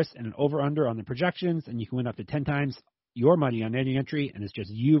 5 players and an over-under on the projections, and you can win up to 10 times your money on any entry, and it's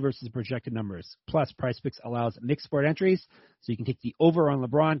just you versus the projected numbers. Plus, Prize Picks allows mixed sport entries, so you can take the over on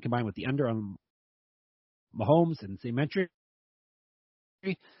LeBron combined with the under on Mahomes in the same entry.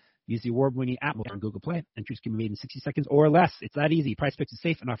 Use the award-winning app on Google Play. Entries can be made in 60 seconds or less. It's that easy. Prize Picks is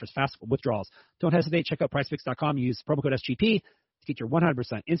safe and offers fast withdrawals. Don't hesitate. Check out PrizePicks.com. Use promo code SGP to get your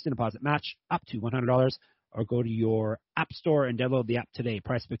 100% instant deposit match up to $100, or go to your app store and download the app today.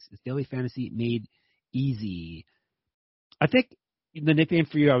 Prize Picks is daily fantasy made easy. I think the nickname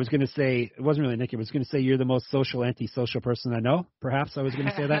for you, I was going to say, it wasn't really a nickname. I was going to say you're the most antisocial person I know. Perhaps I was going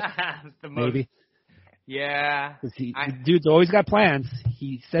to say that. Maybe. Yeah. The dude's always got plans.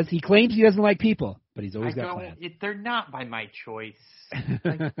 He claims he doesn't like people, but he's always got plans. They're not by my choice.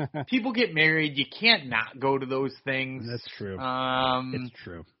 Like, people get married. You can't not go to those things. That's true. It's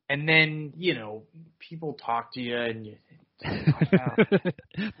true. And then, people talk to you and you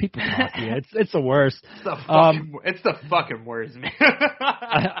people talk to you. It's the worst. It's the fucking worst, man.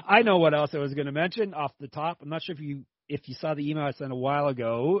 I know what else I was going to mention off the top. I'm not sure if you saw the email I sent a while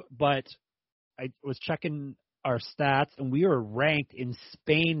ago, but I was checking our stats, and we are ranked in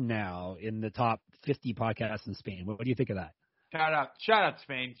Spain now in the top 50 podcasts in Spain. What do you think of that? Shout out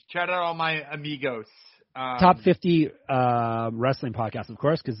Spain. Shout out all my amigos. Top 50 wrestling podcasts, of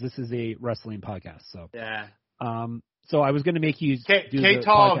course, because this is a wrestling podcast. So yeah. So I was going to make you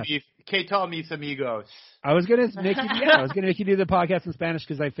Que tal mis amigos? I was going to make you do the podcast in Spanish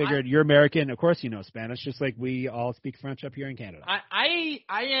because I figured you're American. Of course you know Spanish, just like we all speak French up here in Canada. I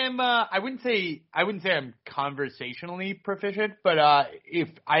am. I wouldn't say I'm conversationally proficient, but if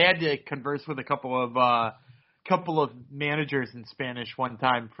I had to converse with a couple of managers in Spanish one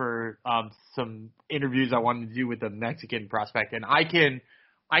time for some interviews I wanted to do with a Mexican prospect, and I can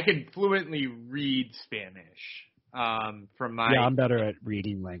fluently read Spanish. I'm better at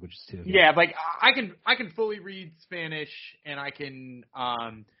reading languages too. Yeah, like I can fully read Spanish, and I can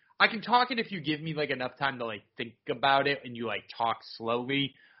talk it if you give me like enough time to like think about it, and you like talk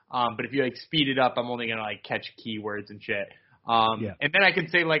slowly. But if you like speed it up, I'm only gonna like catch keywords and shit. And then I can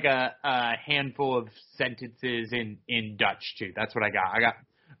say like a handful of sentences in Dutch too. That's what I got. I got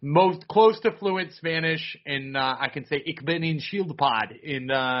most close to fluent Spanish, and I can say "Ik ben een schildpad" in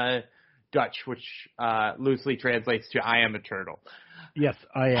Dutch, which loosely translates to "I am a turtle." Yes,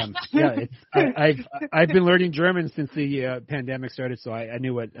 I am. Yeah, I've been learning German since the pandemic started, so I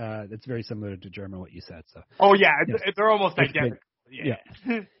knew what it's very similar to German what you said. So. Oh yeah, they're almost identical. Yeah.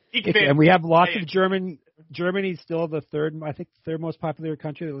 And we have lots of German Germany's still the third most popular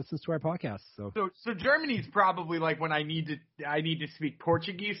country that listens to our podcast. So Germany's probably like when I need to speak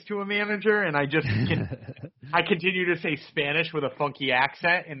Portuguese to a manager, and I I continue to say Spanish with a funky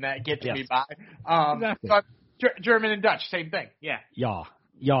accent, and that gets me by. Exactly. So German and Dutch, same thing. Yeah. Yeah.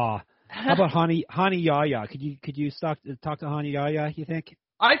 How about Hani Yaya? Could you talk to Hani Yaya? You think?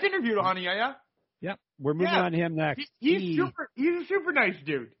 I've interviewed Hani Yaya. Yep, we're moving on to him next. He's a super nice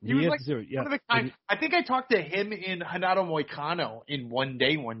dude. He was like one of the kind. I think I talked to him in Renato Moicano in one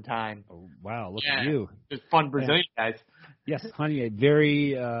day one time. Oh, wow, look at you. Just fun Brazilian guys. Yes, Hani,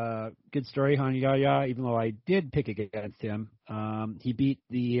 very good story, Hani Yaya, even though I did pick against him. He beat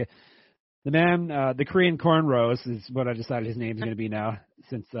the man, the Korean Cornrows is what I decided his name is going to be now,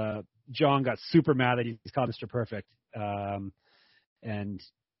 since John got super mad that he's called Mr. Perfect. And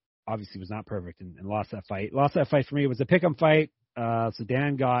obviously was not perfect and lost that fight. Lost that fight for me. It was a pick'em fight. So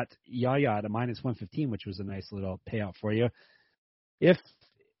Dan got Yaya at a -115, which was a nice little payout for you.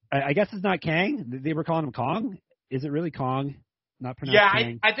 I guess it's not Kang. They were calling him Kong. Is it really Kong? Not pronounced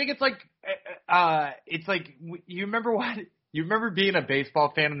Kang? I think it's like you remember being a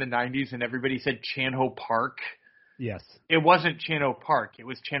baseball fan in the 90s and everybody said Chan-Ho Park? Yes. It wasn't Chan-Ho Park. It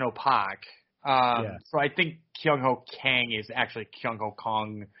was Chan-Ho Pak. So I think Kyung-Ho Kang is actually Kyung-Ho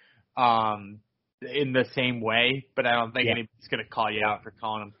Kong in the same way, but I don't think anybody's going to call you out for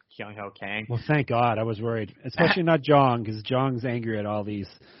calling him Kyung-Ho Kang. Well, thank God. I was worried, especially not Jong, because Jong's angry at all his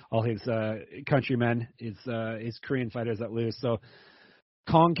countrymen, his Korean fighters that lose. So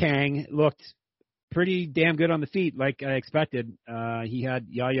Kong Kang looked pretty damn good on the feet, like I expected. He had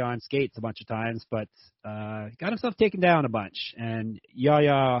Yaya on skates a bunch of times, but got himself taken down a bunch. And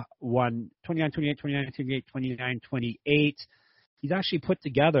Yaya won 29-28, 29-28, 29-28. He's actually put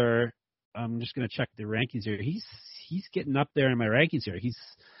together. I'm just going to check the rankings here. He's getting up there in my rankings here. He's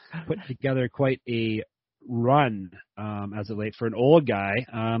put together quite a run as of late for an old guy.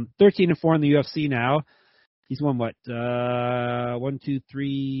 13-4 in the UFC now. He's won 1, 2,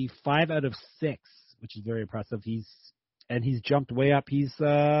 3, 5 out of 6, which is very impressive. He's jumped way up. He's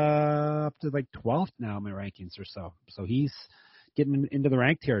up to like 12th now in my rankings or so. So he's getting into the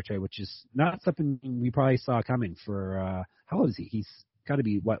ranked territory, which is not something we probably saw coming for how old is he? He's got to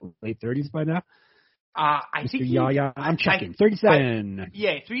be late 30s by now. I think I'm checking 37.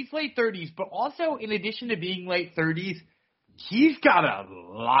 So he's late 30s, but also in addition to being late 30s, he's got a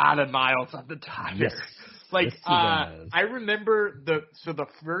lot of miles on the tire. Yes. Like I remember the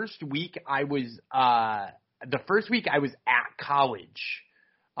first week I was at college.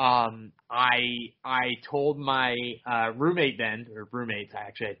 I told my roommate then, or roommates, I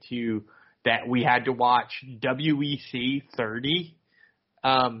actually had two, that we had to watch WEC 30.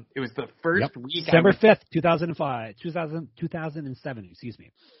 It was the first week. September 5th, 2007, excuse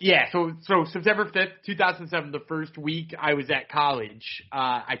me. Yeah, so September 5th, 2007, the first week I was at college,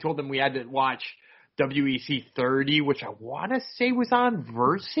 I told them we had to watch WEC 30, which I want to say was on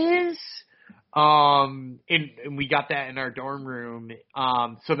Versus. And we got that in our dorm room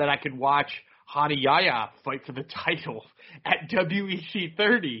so that I could watch Hani Yaya fight for the title at WEC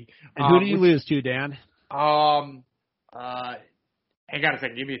 30. And who did you lose to, Dan? Hang on a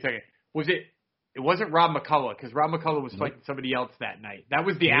second. Give me a second. It wasn't Rob McCullough, because Rob McCullough was fighting somebody else that night. That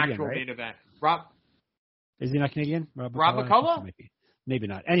was the Canadian, actual right? main event. Is he not Canadian? Rob McCullough? Maybe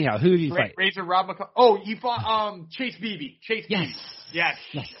not. Anyhow, who did you fight? Razor Rob McCullough. Oh, he fought Chase Beebe. Yes.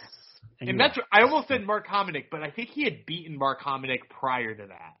 And that's I almost said Mark Hominick, but I think he had beaten Mark Hominick prior to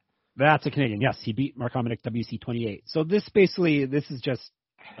that. That's a Canadian. Yes, he beat Mark Hominick WC 28. So this is just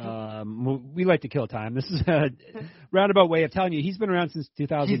we like to kill time. This is a roundabout way of telling you he's been around since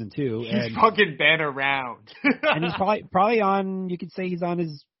 2002. He's fucking been around. And he's probably on, you could say he's on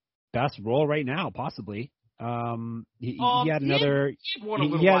his best roll right now, possibly. He had another.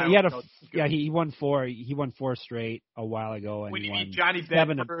 He won four. He won 4 straight a while ago, and when he you won meet Johnny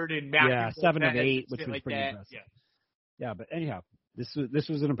Bedford and Matthew 7 of 8, which was like pretty that. impressive. Yeah, but anyhow, this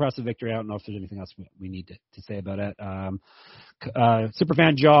was an impressive victory. I don't know if there's anything else we need to say about it.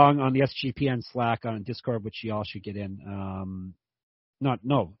 Superfan Jong on the SGPN Slack on Discord, which you all should get in. Not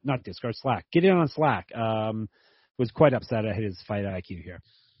Discord, Slack. Get in on Slack. Was quite upset at his fight IQ here.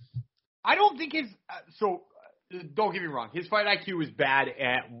 I don't think his don't get me wrong. His fight IQ was bad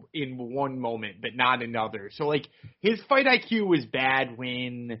in one moment, but not in others. So, like, his fight IQ was bad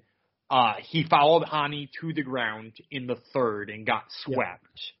when he followed Hani to the ground in the third and got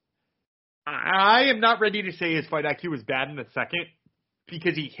swept. Yeah. I am not ready to say his fight IQ was bad in the second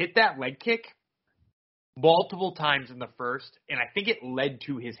because he hit that leg kick multiple times in the first, and I think it led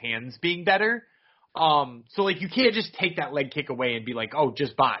to his hands being better. So like you can't just take that leg kick away and be like, oh,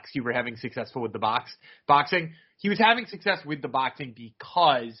 just box. You were having success with the boxing. He was having success with the boxing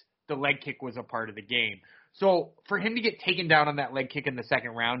because the leg kick was a part of the game. So for him to get taken down on that leg kick in the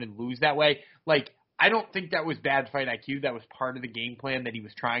second round and lose that way, like I don't think that was bad fight IQ. That was part of the game plan that he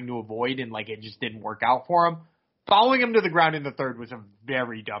was trying to avoid, and like it just didn't work out for him. Following him to the ground in the third was a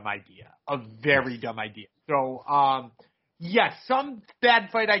very dumb idea. So, yes, some bad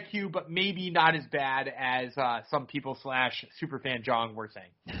fight IQ, but maybe not as bad as some people / superfan Jong were saying.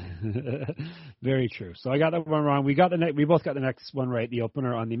 Very true. So I got that one wrong. We both got the next one right. The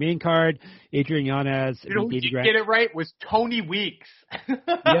opener on the main card, Adrian Yanez. You know who did get it right was Tony Weeks.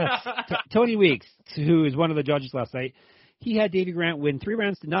 Yes, Tony Weeks, who is one of the judges last night. He had Davey Grant win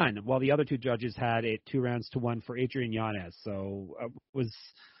 3-0, while the other two judges had it 2-1 for Adrian Yanez. So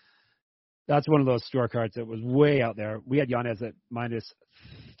that's one of those scorecards that was way out there. We had Yanez at minus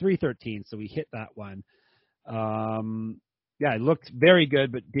 313, so we hit that one. Yeah, it looked very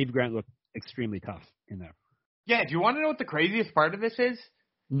good, but Davey Grant looked extremely tough in there. Yeah, do you want to know what the craziest part of this is?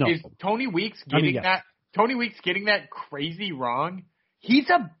 No. Is Tony Weeks getting that crazy wrong? He's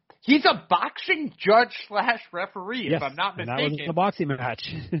a boxing judge / referee, yes, if I'm not mistaken. And that was a boxing match.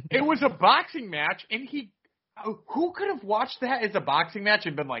 It was a boxing match, and who could have watched that as a boxing match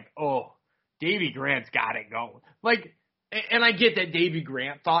and been like, oh, Davey Grant's got it going. Like, and I get that Davey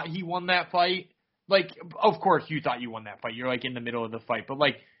Grant thought he won that fight. Like, of course you thought you won that fight. You're like in the middle of the fight. But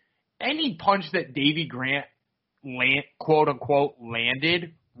like, any punch that Davey Grant quote unquote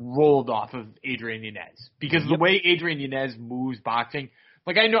landed rolled off of Adrian Yanez. Because the way Adrian Yanez moves boxing,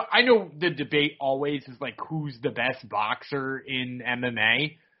 like I know the debate always is like who's the best boxer in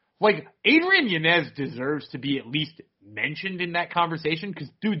MMA. Like Adrian Yanez deserves to be at least mentioned in that conversation because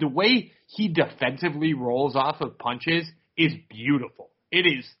dude, the way he defensively rolls off of punches is beautiful. It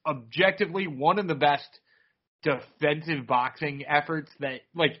is objectively one of the best defensive boxing efforts that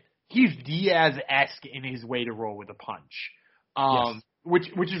like he's Diaz-esque in his way to roll with a punch.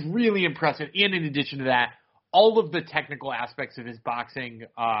 Which is really impressive. And in addition to that, all of the technical aspects of his boxing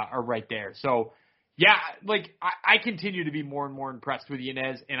are right there. So, yeah, like I continue to be more and more impressed with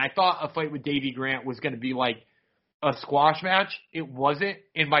Yanez, and I thought a fight with Davey Grant was going to be like a squash match. It wasn't,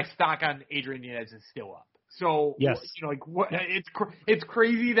 and my stock on Adrian Yanez is still up. So, yes. You know, like it's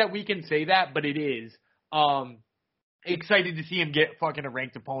crazy that we can say that, but it is. Excited to see him get fucking a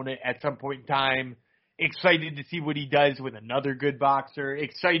ranked opponent at some point in time. Excited to see what he does with another good boxer.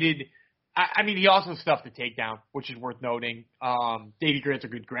 Excited. I mean, he also stuffed the takedown, which is worth noting. Davey Grant's a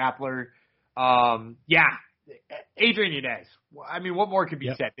good grappler. Yeah, Adrian Yanez. I mean, what more could be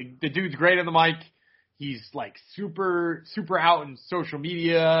said? The dude's great on the mic. He's like super out in social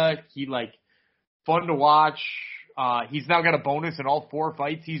media. He like fun to watch. He's now got a bonus in all 4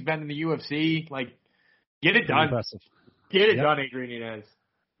 fights he's been in the UFC. Like, get it done. Impressive. Get it done, Adrian Yanez.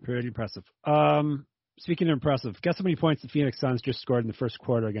 Pretty impressive. Speaking of impressive, guess how many points the Phoenix Suns just scored in the first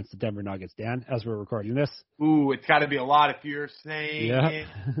quarter against the Denver Nuggets, Dan, as we're recording this? Ooh, it's got to be a lot if you're saying.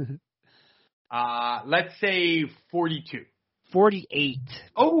 Yeah. Let's say 42. 48.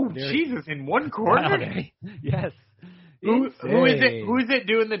 Oh, Jesus, in one quarter? Yes. Who is it? Who is it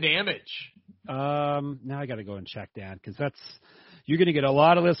doing the damage? Now I got to go and check, Dan, because you're going to get a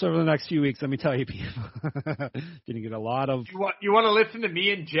lot of this over the next few weeks. Let me tell you, people. Going to get a lot of. You want to listen to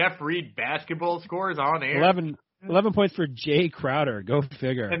me and Jeff read basketball scores on air? 11 points for Jay Crowder. Go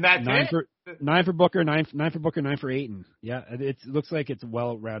figure. And that's 9 for Booker, 9 for Booker, 9 for Ayton. Yeah, it looks like it's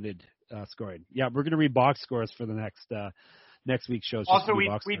well-rounded scoring. Yeah, we're going to read box scores for the next week's shows. Also, we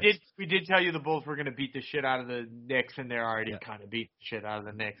did tell you the Bulls were going to beat the shit out of the Knicks, and they're already kind of beating the shit out of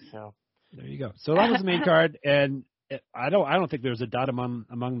the Knicks. So there you go. So that was the main card, and I don't think there was a dot among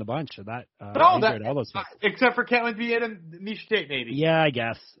the bunch of that. All those except for Caitlin Viet and Misha Tate, maybe. Yeah, I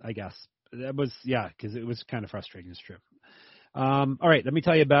guess that was because it was kind of frustrating. It's true. All right, let me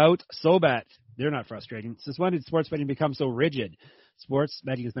tell you about SoBet. They're not frustrating. Since when did sports betting become so rigid? Sports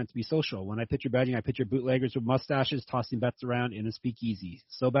betting is meant to be social. When I picture betting, I picture bootleggers with mustaches tossing bets around in a speakeasy.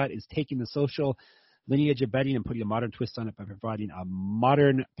 SoBet is taking the social lineage of betting and putting a modern twist on it by providing a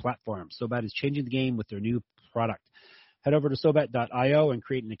modern platform. SoBet is changing the game with their new product. Head over to SoBet.io and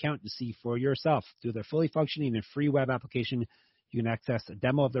create an account to see for yourself. Through their fully functioning and free web application, you can access a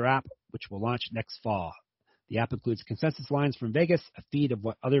demo of their app, which will launch next fall. The app includes consensus lines from Vegas, a feed of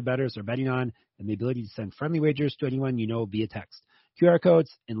what other bettors are betting on, and the ability to send friendly wagers to anyone you know via text, QR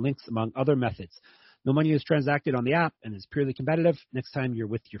codes, and links, among other methods. No money is transacted on the app and is purely competitive. Next time you're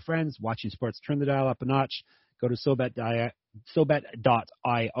with your friends watching sports, turn the dial up a notch. Go to SoBet.io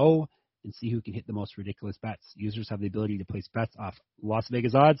and see who can hit the most ridiculous bets. Users have the ability to place bets off Las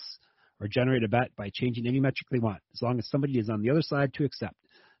Vegas odds or generate a bet by changing any metric they want, as long as somebody is on the other side to accept.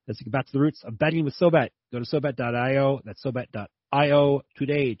 Let's get back to the roots of betting with SoBet. Go to SoBet.io. That's SoBet.io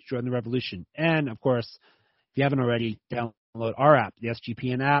today to join the revolution. And, of course, if you haven't already, download our app. The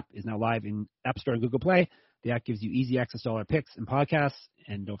SGPN app is now live in App Store and Google Play. The app gives you easy access to all our picks and podcasts.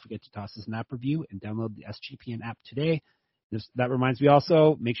 And don't forget to toss us an app review and download the SGPN app today. That reminds me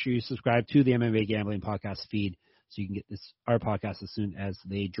also, make sure you subscribe to the MMA Gambling Podcast feed so you can get our podcast as soon as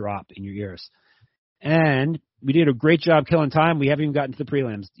they drop in your ears. And we did a great job killing time. We haven't even gotten to the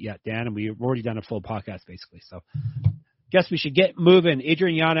prelims yet, Dan, and we've already done a full podcast basically. So guess we should get moving.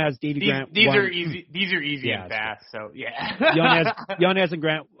 Adrian Yanez, Davey Grant. These are easy and fast. So yeah. Yanez and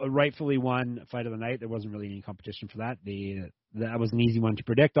Grant rightfully won Fight of the Night. There wasn't really any competition for that. That was an easy one to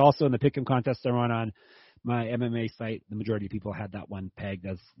predict. Also in the pick'em contest I run on my MMA site, the majority of people had that one pegged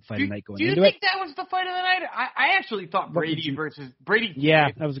as Fight of the Night going into it. Do you think that was the Fight of the Night? I actually thought Brady versus Brady. Yeah,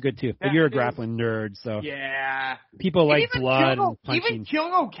 that was good too. But you're a grappling nerd, so yeah. People like blood and punching. Even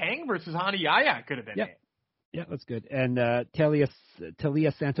Kyung-Oh Kang versus Hani Yaya could have been it. Yeah, that's good. And Talia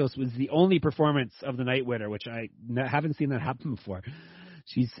Santos was the only performance of the night winner, which I haven't seen that happen before.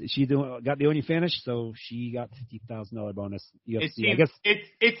 She got the only finish, so she got $50,000 bonus. UFC, I guess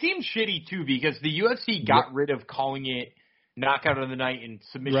it seems shitty too because the UFC got rid of calling it knockout of the night and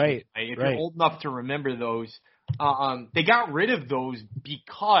submission. Right. If you're old enough to remember those, they got rid of those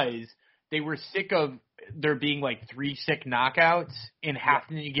because they were sick of there being like 3 sick knockouts and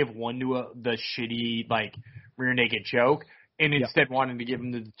having to give one to the shitty like rear naked choke, and instead wanting to give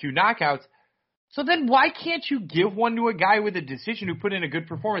them the 2 knockouts. So then why can't you give one to a guy with a decision who put in a good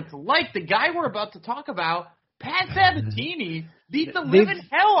performance? Like the guy we're about to talk about, Pat Sabatini, beat the living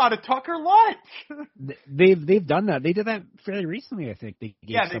hell out of Tucker Lutz. They've done that. They did that fairly recently, I think. They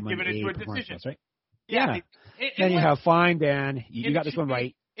gave they've given it to a decision. Right? Yeah. Anyhow, fine, Dan. You got this one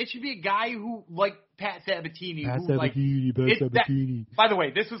right. It should be a guy who, like Pat Sabatini. Pat Sabatini. By the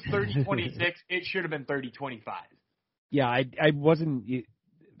way, this was 30-26. It should have been 30-25. Yeah, I wasn't...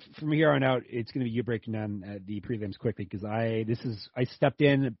 From here on out, it's going to be you breaking down the prelims quickly because I stepped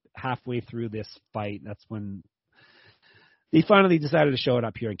in halfway through this fight. That's when they finally decided to show it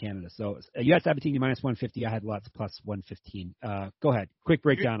up here in Canada. So you had Sabatini minus 150. I had Lutz plus 115. Go ahead. Quick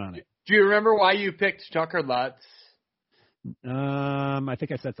breakdown on it. Do you remember why you picked Tucker Lutz? I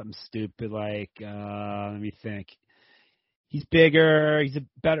think I said something stupid like, let me think. He's bigger. He's a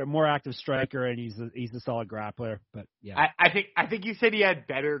better, more active striker, and he's a solid grappler. But yeah, I think you said he had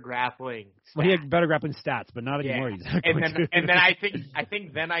better grappling stats. Well, he had better grappling stats, but not anymore. And then I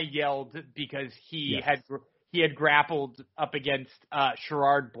think then I yelled because he had grappled up against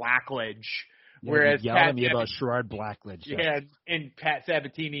Sherrard Blackledge, whereas he yelled at me about Sherrard Blackledge. Yeah, and Pat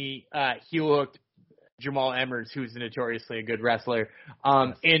Sabatini heel hooked Jamal Emmers, who's notoriously a good wrestler.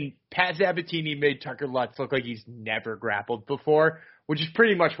 And Pat Sabatini made Tucker Lutz look like he's never grappled before, which is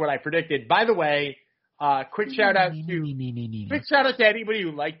pretty much what I predicted. By the way, quick shout out to anybody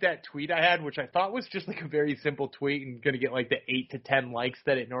who liked that tweet I had, which I thought was just like a very simple tweet and going to get like the 8 to 10 likes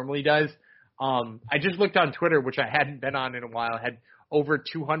that it normally does. I just looked on Twitter, which I hadn't been on in a while, had over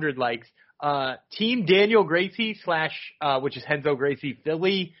 200 likes. Team Daniel Gracie / which is Henzo Gracie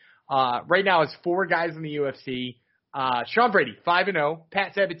Philly. Right now it's 4 guys in the UFC. Sean Brady, 5-0.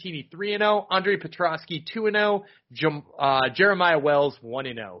 Pat Sabatini, 3-0. Andre Petrosky, 2-0. Jeremiah Wells,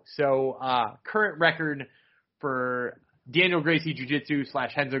 1-0. So, current record for Daniel Gracie Jiu-Jitsu /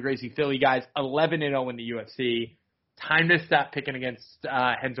 Henzo Gracie Philly guys, 11-0 in the UFC. Time to stop picking against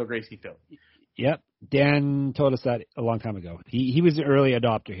Henzo Gracie Philly. Yep. Dan told us that a long time ago. He was an early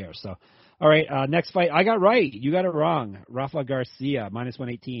adopter here, so. All right, next fight. I got right. You got it wrong. Rafa Garcia, minus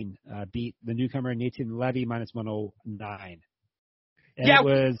 118, beat the newcomer Nathan Levy, minus 109. And it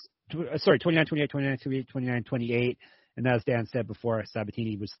was, 29-28, 29-28, 29-28. And as Dan said before,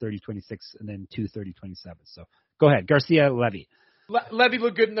 Sabatini was 30-26 and then 2-30-27. So go ahead. Garcia, Levy. Levy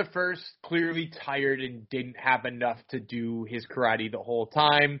looked good in the first, clearly tired and didn't have enough to do his karate the whole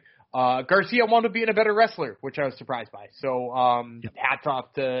time. Garcia wound up being a better wrestler, which I was surprised by. So, hats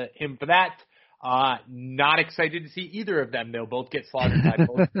off to him for that. Not excited to see either of them. They'll both get slaughtered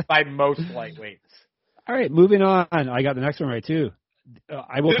by most lightweights. All right, moving on. I got the next one right too.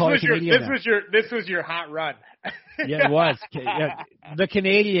 I will call it Canadian. This was your hot run. Yeah, it was. Yeah, the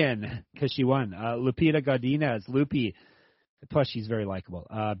Canadian, because she won. Lupita Godinez, Lupi. Plus, she's very likable.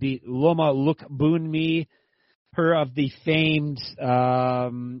 Beat Loma Lukbunmi, her of the famed,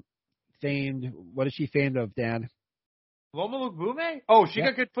 what is she famed of, Dan? Loma Lukbunmi? Oh, she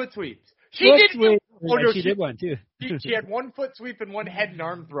got good foot sweeps. no, she did one too. She had one foot sweep and one head and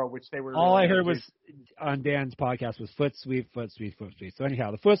arm throw, which they were. All really I heard into. was on Dan's podcast was foot sweep. So anyhow,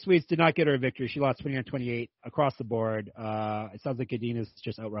 the foot sweeps did not get her a victory. She lost 29-28 across the board. It sounds like Godinez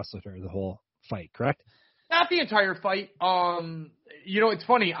just out wrestled her the whole fight. Correct? Not the entire fight. It's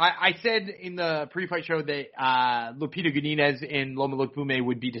funny. I said in the pre-fight show that Lupita Godinez and Loma Lookboonmee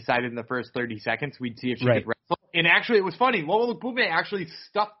would be decided in the first 30 seconds. We'd see if she could wrestle. And actually, it was funny. Loma Lookboonmee actually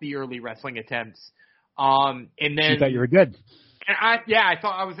stuck the early wrestling attempts. And then she thought you were good. And I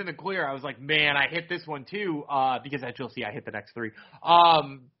thought I was in the clear. I was like, man, I hit this one too. Because as you'll see, I hit the next three.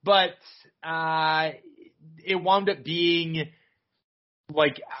 But it wound up being.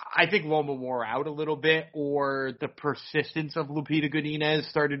 Like, I think Loma wore out a little bit, or the persistence of Lupita Godinez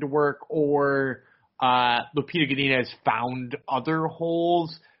started to work, or Lupita Godinez found other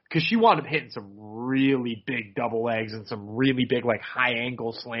holes, because she wound up hitting some really big double legs and some really big, like, high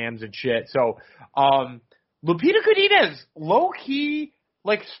ankle slams and shit. So, Lupita Godinez, low-key,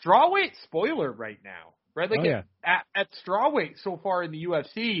 like, strawweight spoiler right now, right? Like, at strawweight so far in the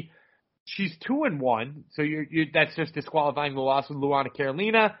UFC, she's 2-1, so that's just disqualifying the loss with Luana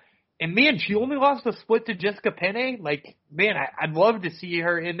Carolina. And, man, she only lost a split to Jessica Penne. Like, man, I'd love to see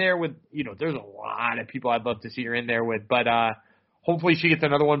her in there with, there's a lot of people I'd love to see her in there with. But hopefully she gets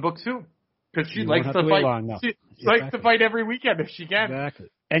another one booked soon. Because she likes to fight. Long, no. She likes to fight every weekend if she can.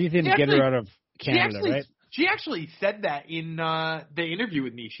 Exactly. Anything to get her out of Canada, right? She actually said that in the interview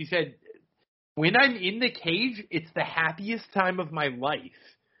with me. She said, when I'm in the cage, it's the happiest time of my life.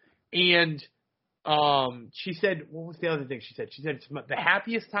 And she said, what was the other thing she said? She said, it's the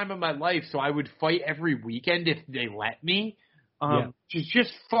happiest time of my life, so I would fight every weekend if they let me. She's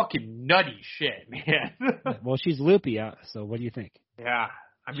just fucking nutty shit, man. Well, she's loopy, so what do you think? Yeah.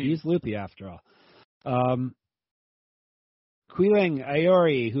 I mean, she's loopy after all. Quiling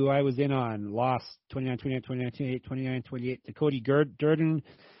Iori, who I was in on, lost 29-28, 29-28 to Cody Durden.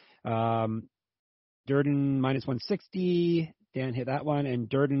 Durden minus 160. Dan hit that one, and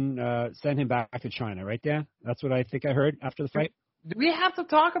Durden sent him back to China, right, Dan? That's what I think I heard after the fight. Do we have to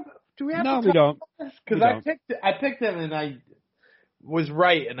talk about? No, we don't. Because I picked him, and I was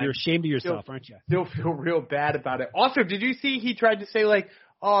right. And you're ashamed of yourself, aren't you? Still feel real bad about it. Also, did you see he tried to say like,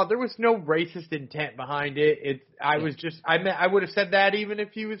 "Oh, there was no racist intent behind it. I would have said that even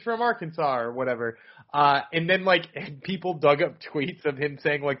if he was from Arkansas or whatever." And then people dug up tweets of him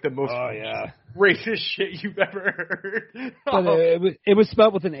saying like the most racist shit you've ever heard. But it was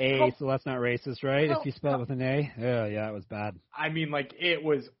spelled with an A, so that's not racist, right? If you spell it with an A, it was bad. I mean, it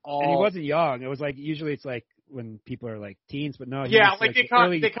was all. And he wasn't young. It was usually it's when people are like teens, but no. They caught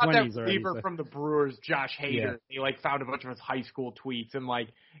that reliever already, from the Brewers, Josh Hader. Yeah. He found a bunch of his high school tweets and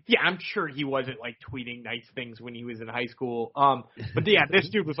I'm sure he wasn't tweeting nice things when he was in high school. But this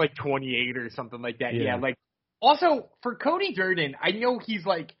dude was 28 or something like that. Yeah. Also for Cody Durden, I know he's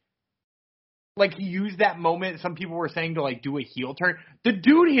he used that moment. Some people were saying to do a heel turn. The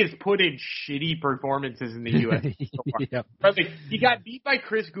dude has put in shitty performances in the UFC so far. Yep. He got beat by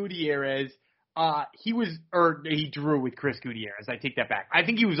Chris Gutierrez. He drew with Chris Gutierrez. I take that back. I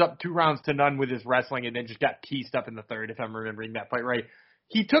think he was up 2-0 with his wrestling and then just got pieced up in the third, if I'm remembering that fight right.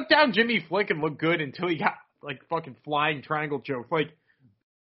 He took down Jimmy Flick and looked good until he got fucking flying triangle chokes.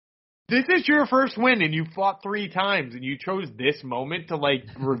 This is your first win and you fought 3 times and you chose this moment to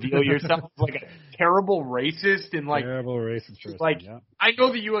reveal yourself as a terrible racist and terrible racist person, I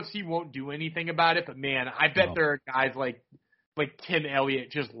know the UFC won't do anything about it, but man, I bet there are guys like Tim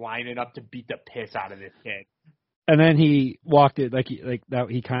Elliott just lining up to beat the piss out of this kid. And then he walked it that.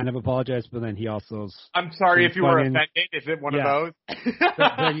 He kind of apologized, but then he also. I'm sorry if you were offended. Is it one of those?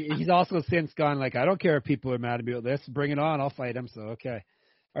 but he's also since gone I don't care if people are mad at me about this. Bring it on. I'll fight him. So okay.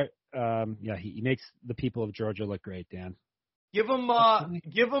 All right. He makes the people of Georgia look great, Dan. Give him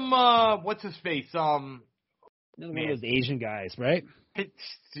what's his face? One of those Asian guys, right?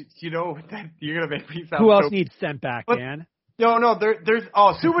 You're gonna make me sound. Who else needs sent back, Dan? No. There's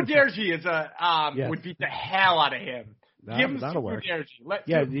Subaderji is would beat the hell out of him. Give him Subaderji.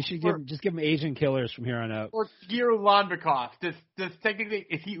 You should just give him Asian killers from here on out. Or Tagiru Lanbekov. Does technically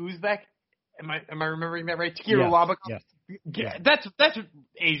is he Uzbek? Am I remembering that right? Tagiru Lanbekov. Yes. That's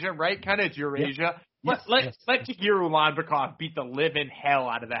Asia, right? Kind of Eurasia. Let Tagiru Lanbekov beat the living hell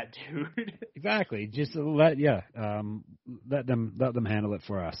out of that dude. Exactly. Just let them handle it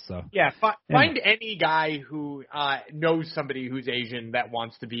for us. So find any guy who knows somebody who's Asian that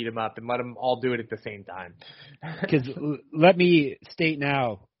wants to beat him up, and let them all do it at the same time. Because let me state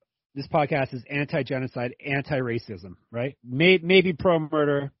now, this podcast is anti-genocide, anti-racism, right? Maybe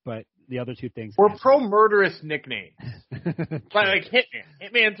pro-murder, but the other two things. We're pro-murderous nicknames. like Hitman.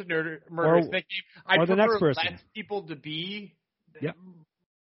 Hitman's a murderous nickname. I or the prefer next person. less people to be Yep.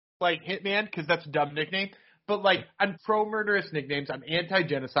 like Hitman because that's a dumb nickname. But, like, I'm pro-murderous nicknames. I'm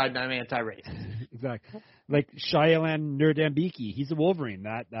anti-genocide, and I'm anti-racist. Exactly. Like Shyalan Nurdambiki. He's a Wolverine.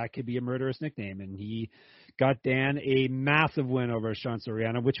 That could be a murderous nickname. And he got Dan a massive win over Sean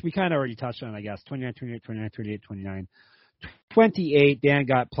Soriano, which we kind of already touched on, I guess. 29-28, 29-28, 29-28. Dan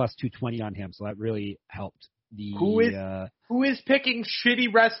got plus 220 on him, so that really helped. Who is picking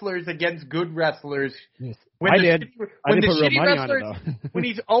shitty wrestlers against good wrestlers? Yes. When I the did. Shitty, I when did the put real shitty money on wrestlers, it, though. when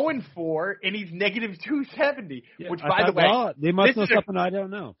he's 0-4 and he's negative 270, which, I by thought, the way, well, they must know something I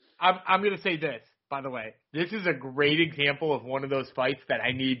don't know. I'm going to say this, by the way. This is a great example of one of those fights that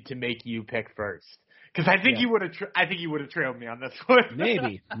I need to make you pick first. Because I think you would have. I think you would have trailed me on this one.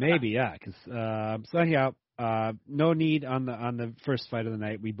 maybe, yeah. Because so anyhow, no need on the first fight of the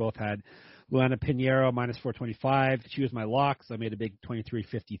night. We both had Luana Pinheiro minus 425. She was my lock, so I made a big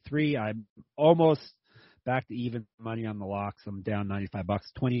 23.53. I'm almost back to even money on the locks. I'm down $95,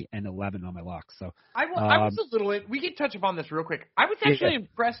 20 and 11 on my locks. So I was a little. We can touch upon this real quick. I was actually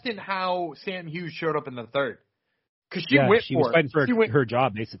impressed in how Sam Hughes showed up in the third. Because she was fighting for her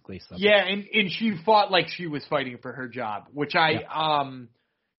job, basically. So. Yeah, and she fought like she was fighting for her job, which they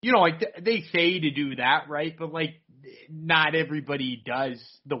say to do that, right? But, like, not everybody does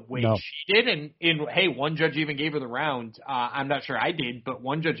the way she did. And, hey, one judge even gave her the round. I'm not sure I did, but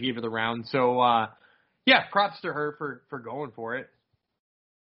one judge gave her the round. So, props to her for going for it.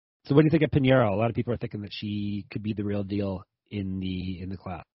 So what do you think of Pinheiro? A lot of people are thinking that she could be the real deal in the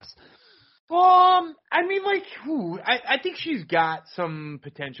class. I mean, like, I think she's got some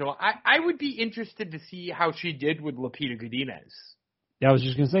potential. I would be interested to see how she did with Lupita Godinez. Yeah, I was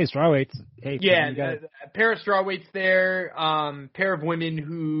just going to say, strawweights. Hey, a pair of strawweights there, pair of women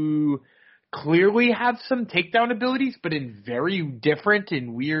who clearly have some takedown abilities, but in very different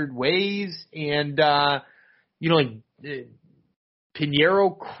and weird ways. And,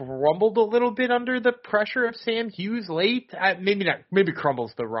 Pinheiro crumbled a little bit under the pressure of Sam Hughes late. Maybe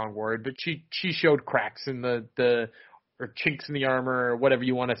crumble's the wrong word, but she showed cracks in or chinks in the armor or whatever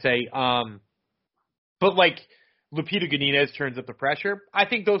you want to say. But like Lupita Godinez turns up the pressure. I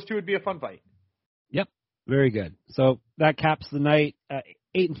think those two would be a fun fight. Yep, very good. So that caps the night.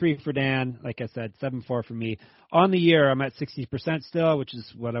 8-3 for Dan. Like I said, 7-4 for me. On the year, I'm at 60% still, which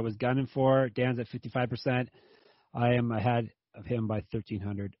is what I was gunning for. Dan's at 55%. I am ahead of him by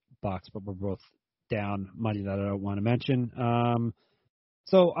 $1,300, but we're both down money that I don't want to mention.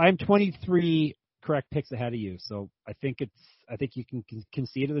 So I'm 23 correct picks ahead of you. So I think you can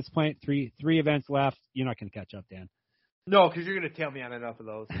concede at this point. Three events left. You're not going to catch up, Dan. No, because you're going to tail me on enough of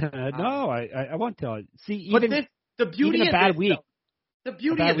those. No, I won't tell it. See, the beauty of a bad week. The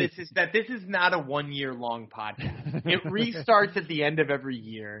beauty of this is that this is not a 1 year long podcast. It restarts at the end of every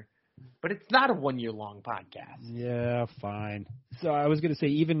year. But it's not a 1 year long podcast. Yeah, fine. So I was going to say,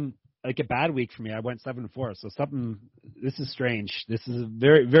 even like a bad week for me, I went 7-4. So this is strange. This is a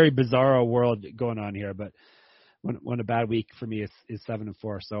very, very bizarro world going on here. But when a bad week for me is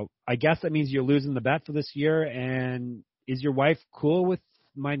 7-4. So I guess that means you're losing the bet for this year. And is your wife cool with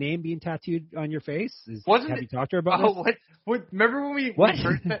my name being tattooed on your face? Have you talked to her about this? Remember when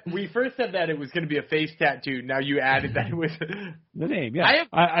we first said that it was going to be a face tattoo? Now you added that it was the name. Yeah,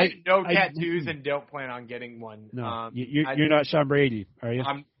 I have no tattoos and don't plan on getting one. No, you're not Sean Brady, are you?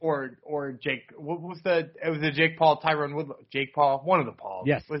 Or Jake. What was it was a Jake Paul, Tyron Woodley, Jake Paul, one of the Pauls.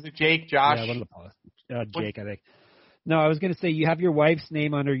 Yes. Was it Jake? Josh? Yeah, one of the Pauls. Jake, I think. No, I was going to say, you have your wife's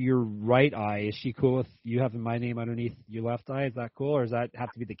name under your right eye. Is she cool with you having my name underneath your left eye? Is that cool, or does that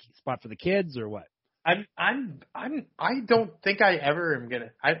have to be the spot for the kids, or what? I don't think I ever am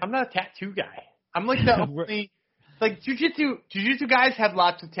gonna. I'm not a tattoo guy. I'm like the only jiu-jitsu guys have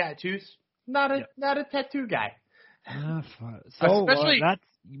lots of tattoos. Not a tattoo guy. So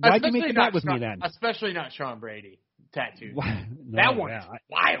why'd you make the bet with me then? Especially not Sean Brady. Tattoo. That one's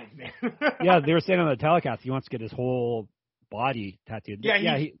wild, man. Yeah, they were saying on the telecast he wants to get his whole body tattooed.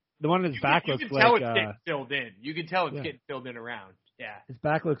 Yeah, the one on his back looks like. You can tell it's getting filled in. You can tell it's getting filled in around. Yeah. His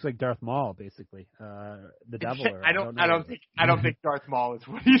back looks like Darth Maul, basically. The devil. I don't think Darth Maul is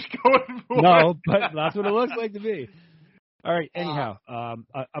what he's going for. No, but that's what it looks like to me. All right. Anyhow,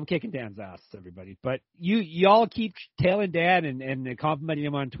 I'm kicking Dan's ass, everybody. But y'all keep tailing Dan and complimenting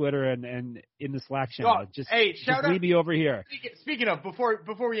him on Twitter and in the Slack channel. Just leave me over here. Speaking of, before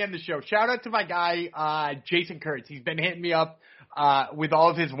we end the show, shout out to my guy Jason Kurtz. He's been hitting me up with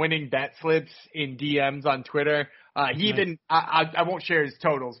all of his winning bet slips in DMs on Twitter. He even I won't share his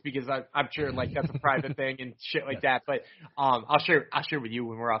totals because I'm sure like that's a private thing and shit like that. But I'll share with you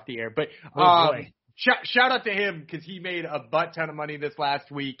when we're off the air. But shout out to him because he made a butt ton of money this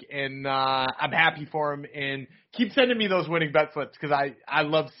last week, and I'm happy for him. And keep sending me those winning bet slips because I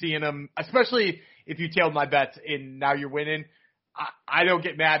love seeing them, especially if you tailed my bets and now you're winning. I don't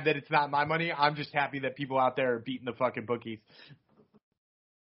get mad that it's not my money. I'm just happy that people out there are beating the fucking bookies.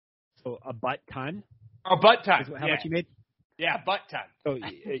 So a butt ton? A butt ton. How much you made? Yeah, butt ton. So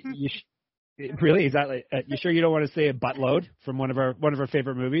really? Is that like? You sure you don't want to say a buttload from one of our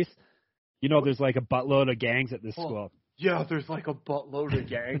favorite movies? You know, there's like a buttload of gangs at this school. Yeah, there's like a buttload of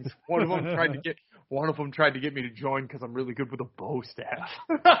gangs. One of them tried to get me to join because I'm really good with a bow staff.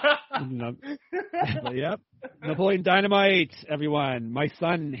 Yep. Napoleon Dynamite, everyone. My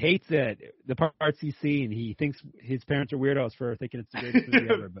son hates it. The parts he's seen, he thinks his parents are weirdos for thinking it's the greatest movie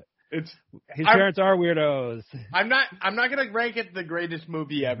ever. But his parents are weirdos. I'm not gonna rank it the greatest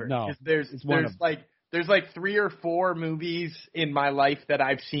movie ever. No, there's like 3 or 4 movies in my life that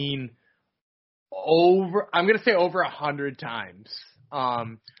I've seen over 100 times.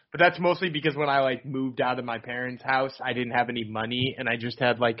 But that's mostly because when I like moved out of my parents' house, I didn't have any money and I just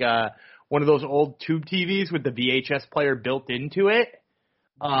had like one of those old tube TVs with the VHS player built into it.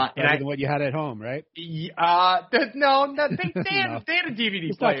 And what you had at home, right? They had a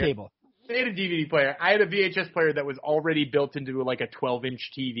DVD player. Not cable. They had a DVD player. I had a VHS player that was already built into like a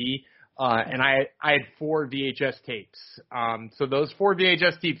 12-inch TV. And I had 4 VHS tapes. So those 4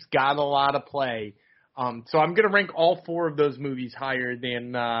 VHS tapes got a lot of play. So I'm going to rank all 4 of those movies higher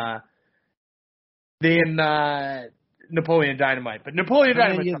than Napoleon Dynamite. But Napoleon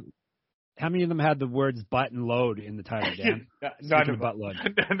Dynamite. How many of them had the words butt and load in the title, Dan? None of them. Buttload.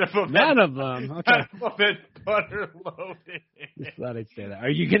 None of them. Okay. None of it butter loaded. Just thought I'd say that. Are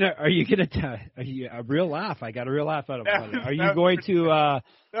you a real laugh? I got a real laugh out of it. Are you going to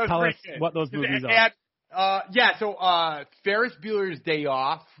tell us what those movies are? So Ferris Bueller's Day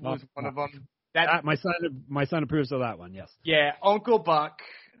Off was one of them. My son approves of that one. Yes. Yeah, Uncle Buck.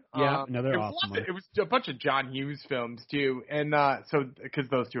 Yeah, another awesome one. It was a bunch of John Hughes films too, and because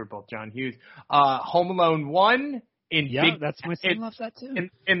those 2 are both John Hughes. Home Alone 1 and my son loves that too.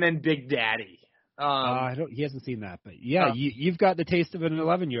 And then Big Daddy. He hasn't seen that, but you've got the taste of an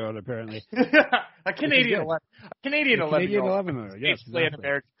 11-year-old apparently. a Canadian 11-year-old. Yes, exactly. An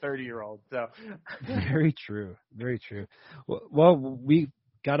American 30-year-old. So very true, very true. Well, we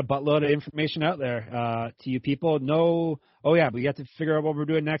got a buttload of information out there to you people. We have to figure out what we're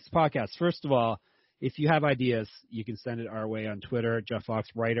doing next podcast. First of all, if you have ideas, you can send it our way on Twitter, Jeff Fox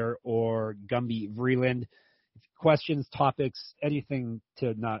Writer or Gumby Vreeland. Questions, topics, anything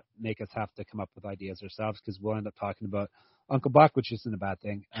to not make us have to come up with ideas ourselves because we'll end up talking about Uncle Buck, which isn't a bad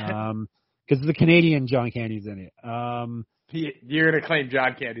thing because the Canadian John Candy's in it. You're going to claim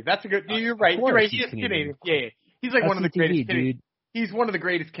John Candy. That's a good – you're right. You're right. He's Canadian. Yeah. He's like one of the greatest Canadians. He's one of the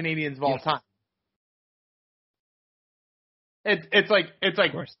greatest Canadians of all time. It's like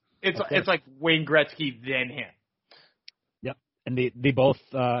Wayne Gretzky then him. Yep, and they both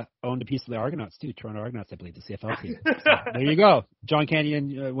owned a piece of the Argonauts too, Toronto Argonauts, I believe, the CFL team. So, there you go, John Candy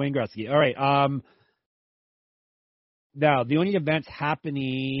and Wayne Gretzky. All right. Now the only events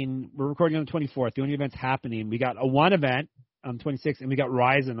happening, we're recording on the 24th. The only events happening, we got a one event on the 26th, and we got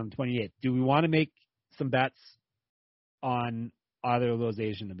Ryzen on the 28th. Do we want to make some bets on either of those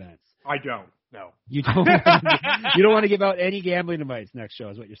Asian events? I don't. No. You don't. You don't want to give out any gambling advice next show,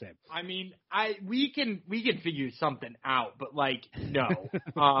 is what you're saying. I mean, we can figure something out, but like, no.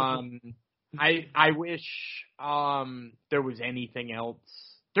 I wish there was anything else.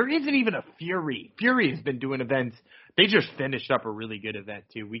 There isn't even a Fury. Fury has been doing events. They just finished up a really good event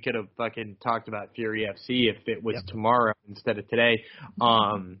too. We could have fucking talked about Fury FC if it was tomorrow instead of today.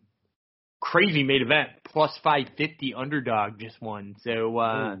 Crazy main event, plus 550 underdog just won. So,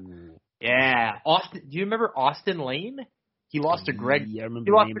 yeah. Austin, do you remember Austin Lane? He lost to Greg. Yeah, I remember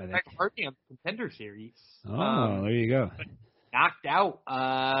he lost to Greg Hardy on the Contender Series. Oh, there you go. Knocked out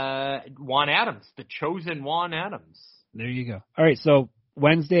Juan Adams, the chosen Juan Adams. There you go. All right, so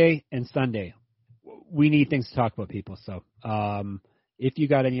Wednesday and Sunday, we need things to talk about, people. So if you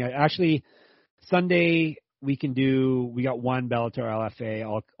got any, actually, Sunday we got one Bellator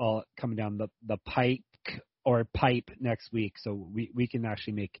LFA all coming down the pike or pipe next week. So we can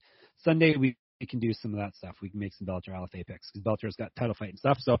actually make Sunday. We can do some of that stuff. We can make some Bellator LFA picks because Bellator's got title fight and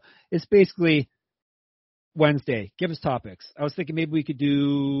stuff. So it's basically Wednesday. Give us topics. I was thinking maybe we could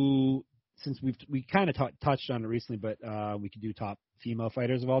do, since we kind of touched on it recently, but we could do top female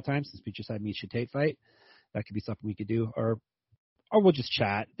fighters of all time since we just had Miesha Tate fight. That could be something we could do, or we'll just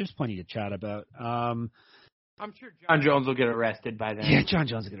chat. There's plenty to chat about. I'm sure John Jones will get arrested by then. Yeah, John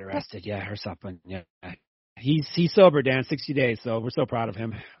Jones will get arrested. Yeah, or something. Yeah. He's sober, Dan, 60 days, so we're so proud of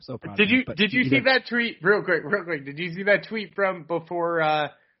him. So proud of him. Did you see that tweet real quick? Did you see that tweet from before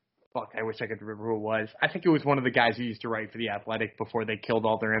I wish I could remember who it was. I think it was one of the guys who used to write for The Athletic before they killed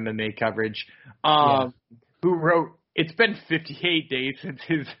all their MMA coverage. Who wrote, "It's been 58 days since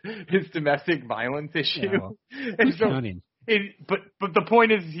his domestic violence issue." Yeah, well, and so, counting? but the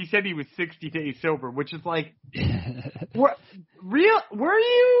point is, he said he was 60 days sober, which is like, were you?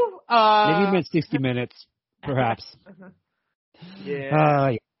 Maybe he meant 60 minutes, perhaps.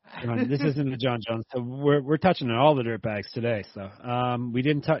 Yeah. This isn't a John Jones, so we're touching on all the dirtbags today. So we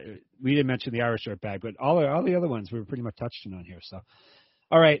didn't mention the Irish dirtbag, but all the other ones we were pretty much touching on here. So,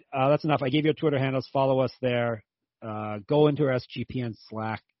 all right, that's enough. I gave you our Twitter handles. Follow us there. Go into our SGPN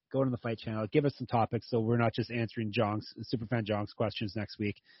Slack. Go into the Fight Channel. Give us some topics so we're not just answering Superfan Jonk's questions next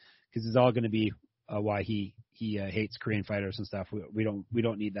week, because it's all going to be why he hates Korean fighters and stuff. We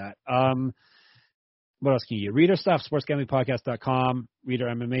don't need that. What else can you do? Read our stuff, sportsgamblingpodcast.com. Read our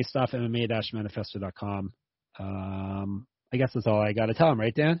MMA stuff, MMA-manifesto.com. I guess that's all I got to tell him,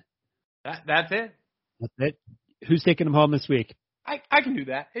 right, Dan? That's it. That's it. Who's taking him home this week? I can do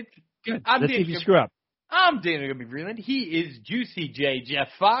that. It's good. Let's see if you screw up. I'm Daniel Gumby Freeland. He is Juicy J. Jeff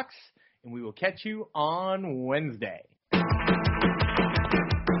Fox, and we will catch you on Wednesday.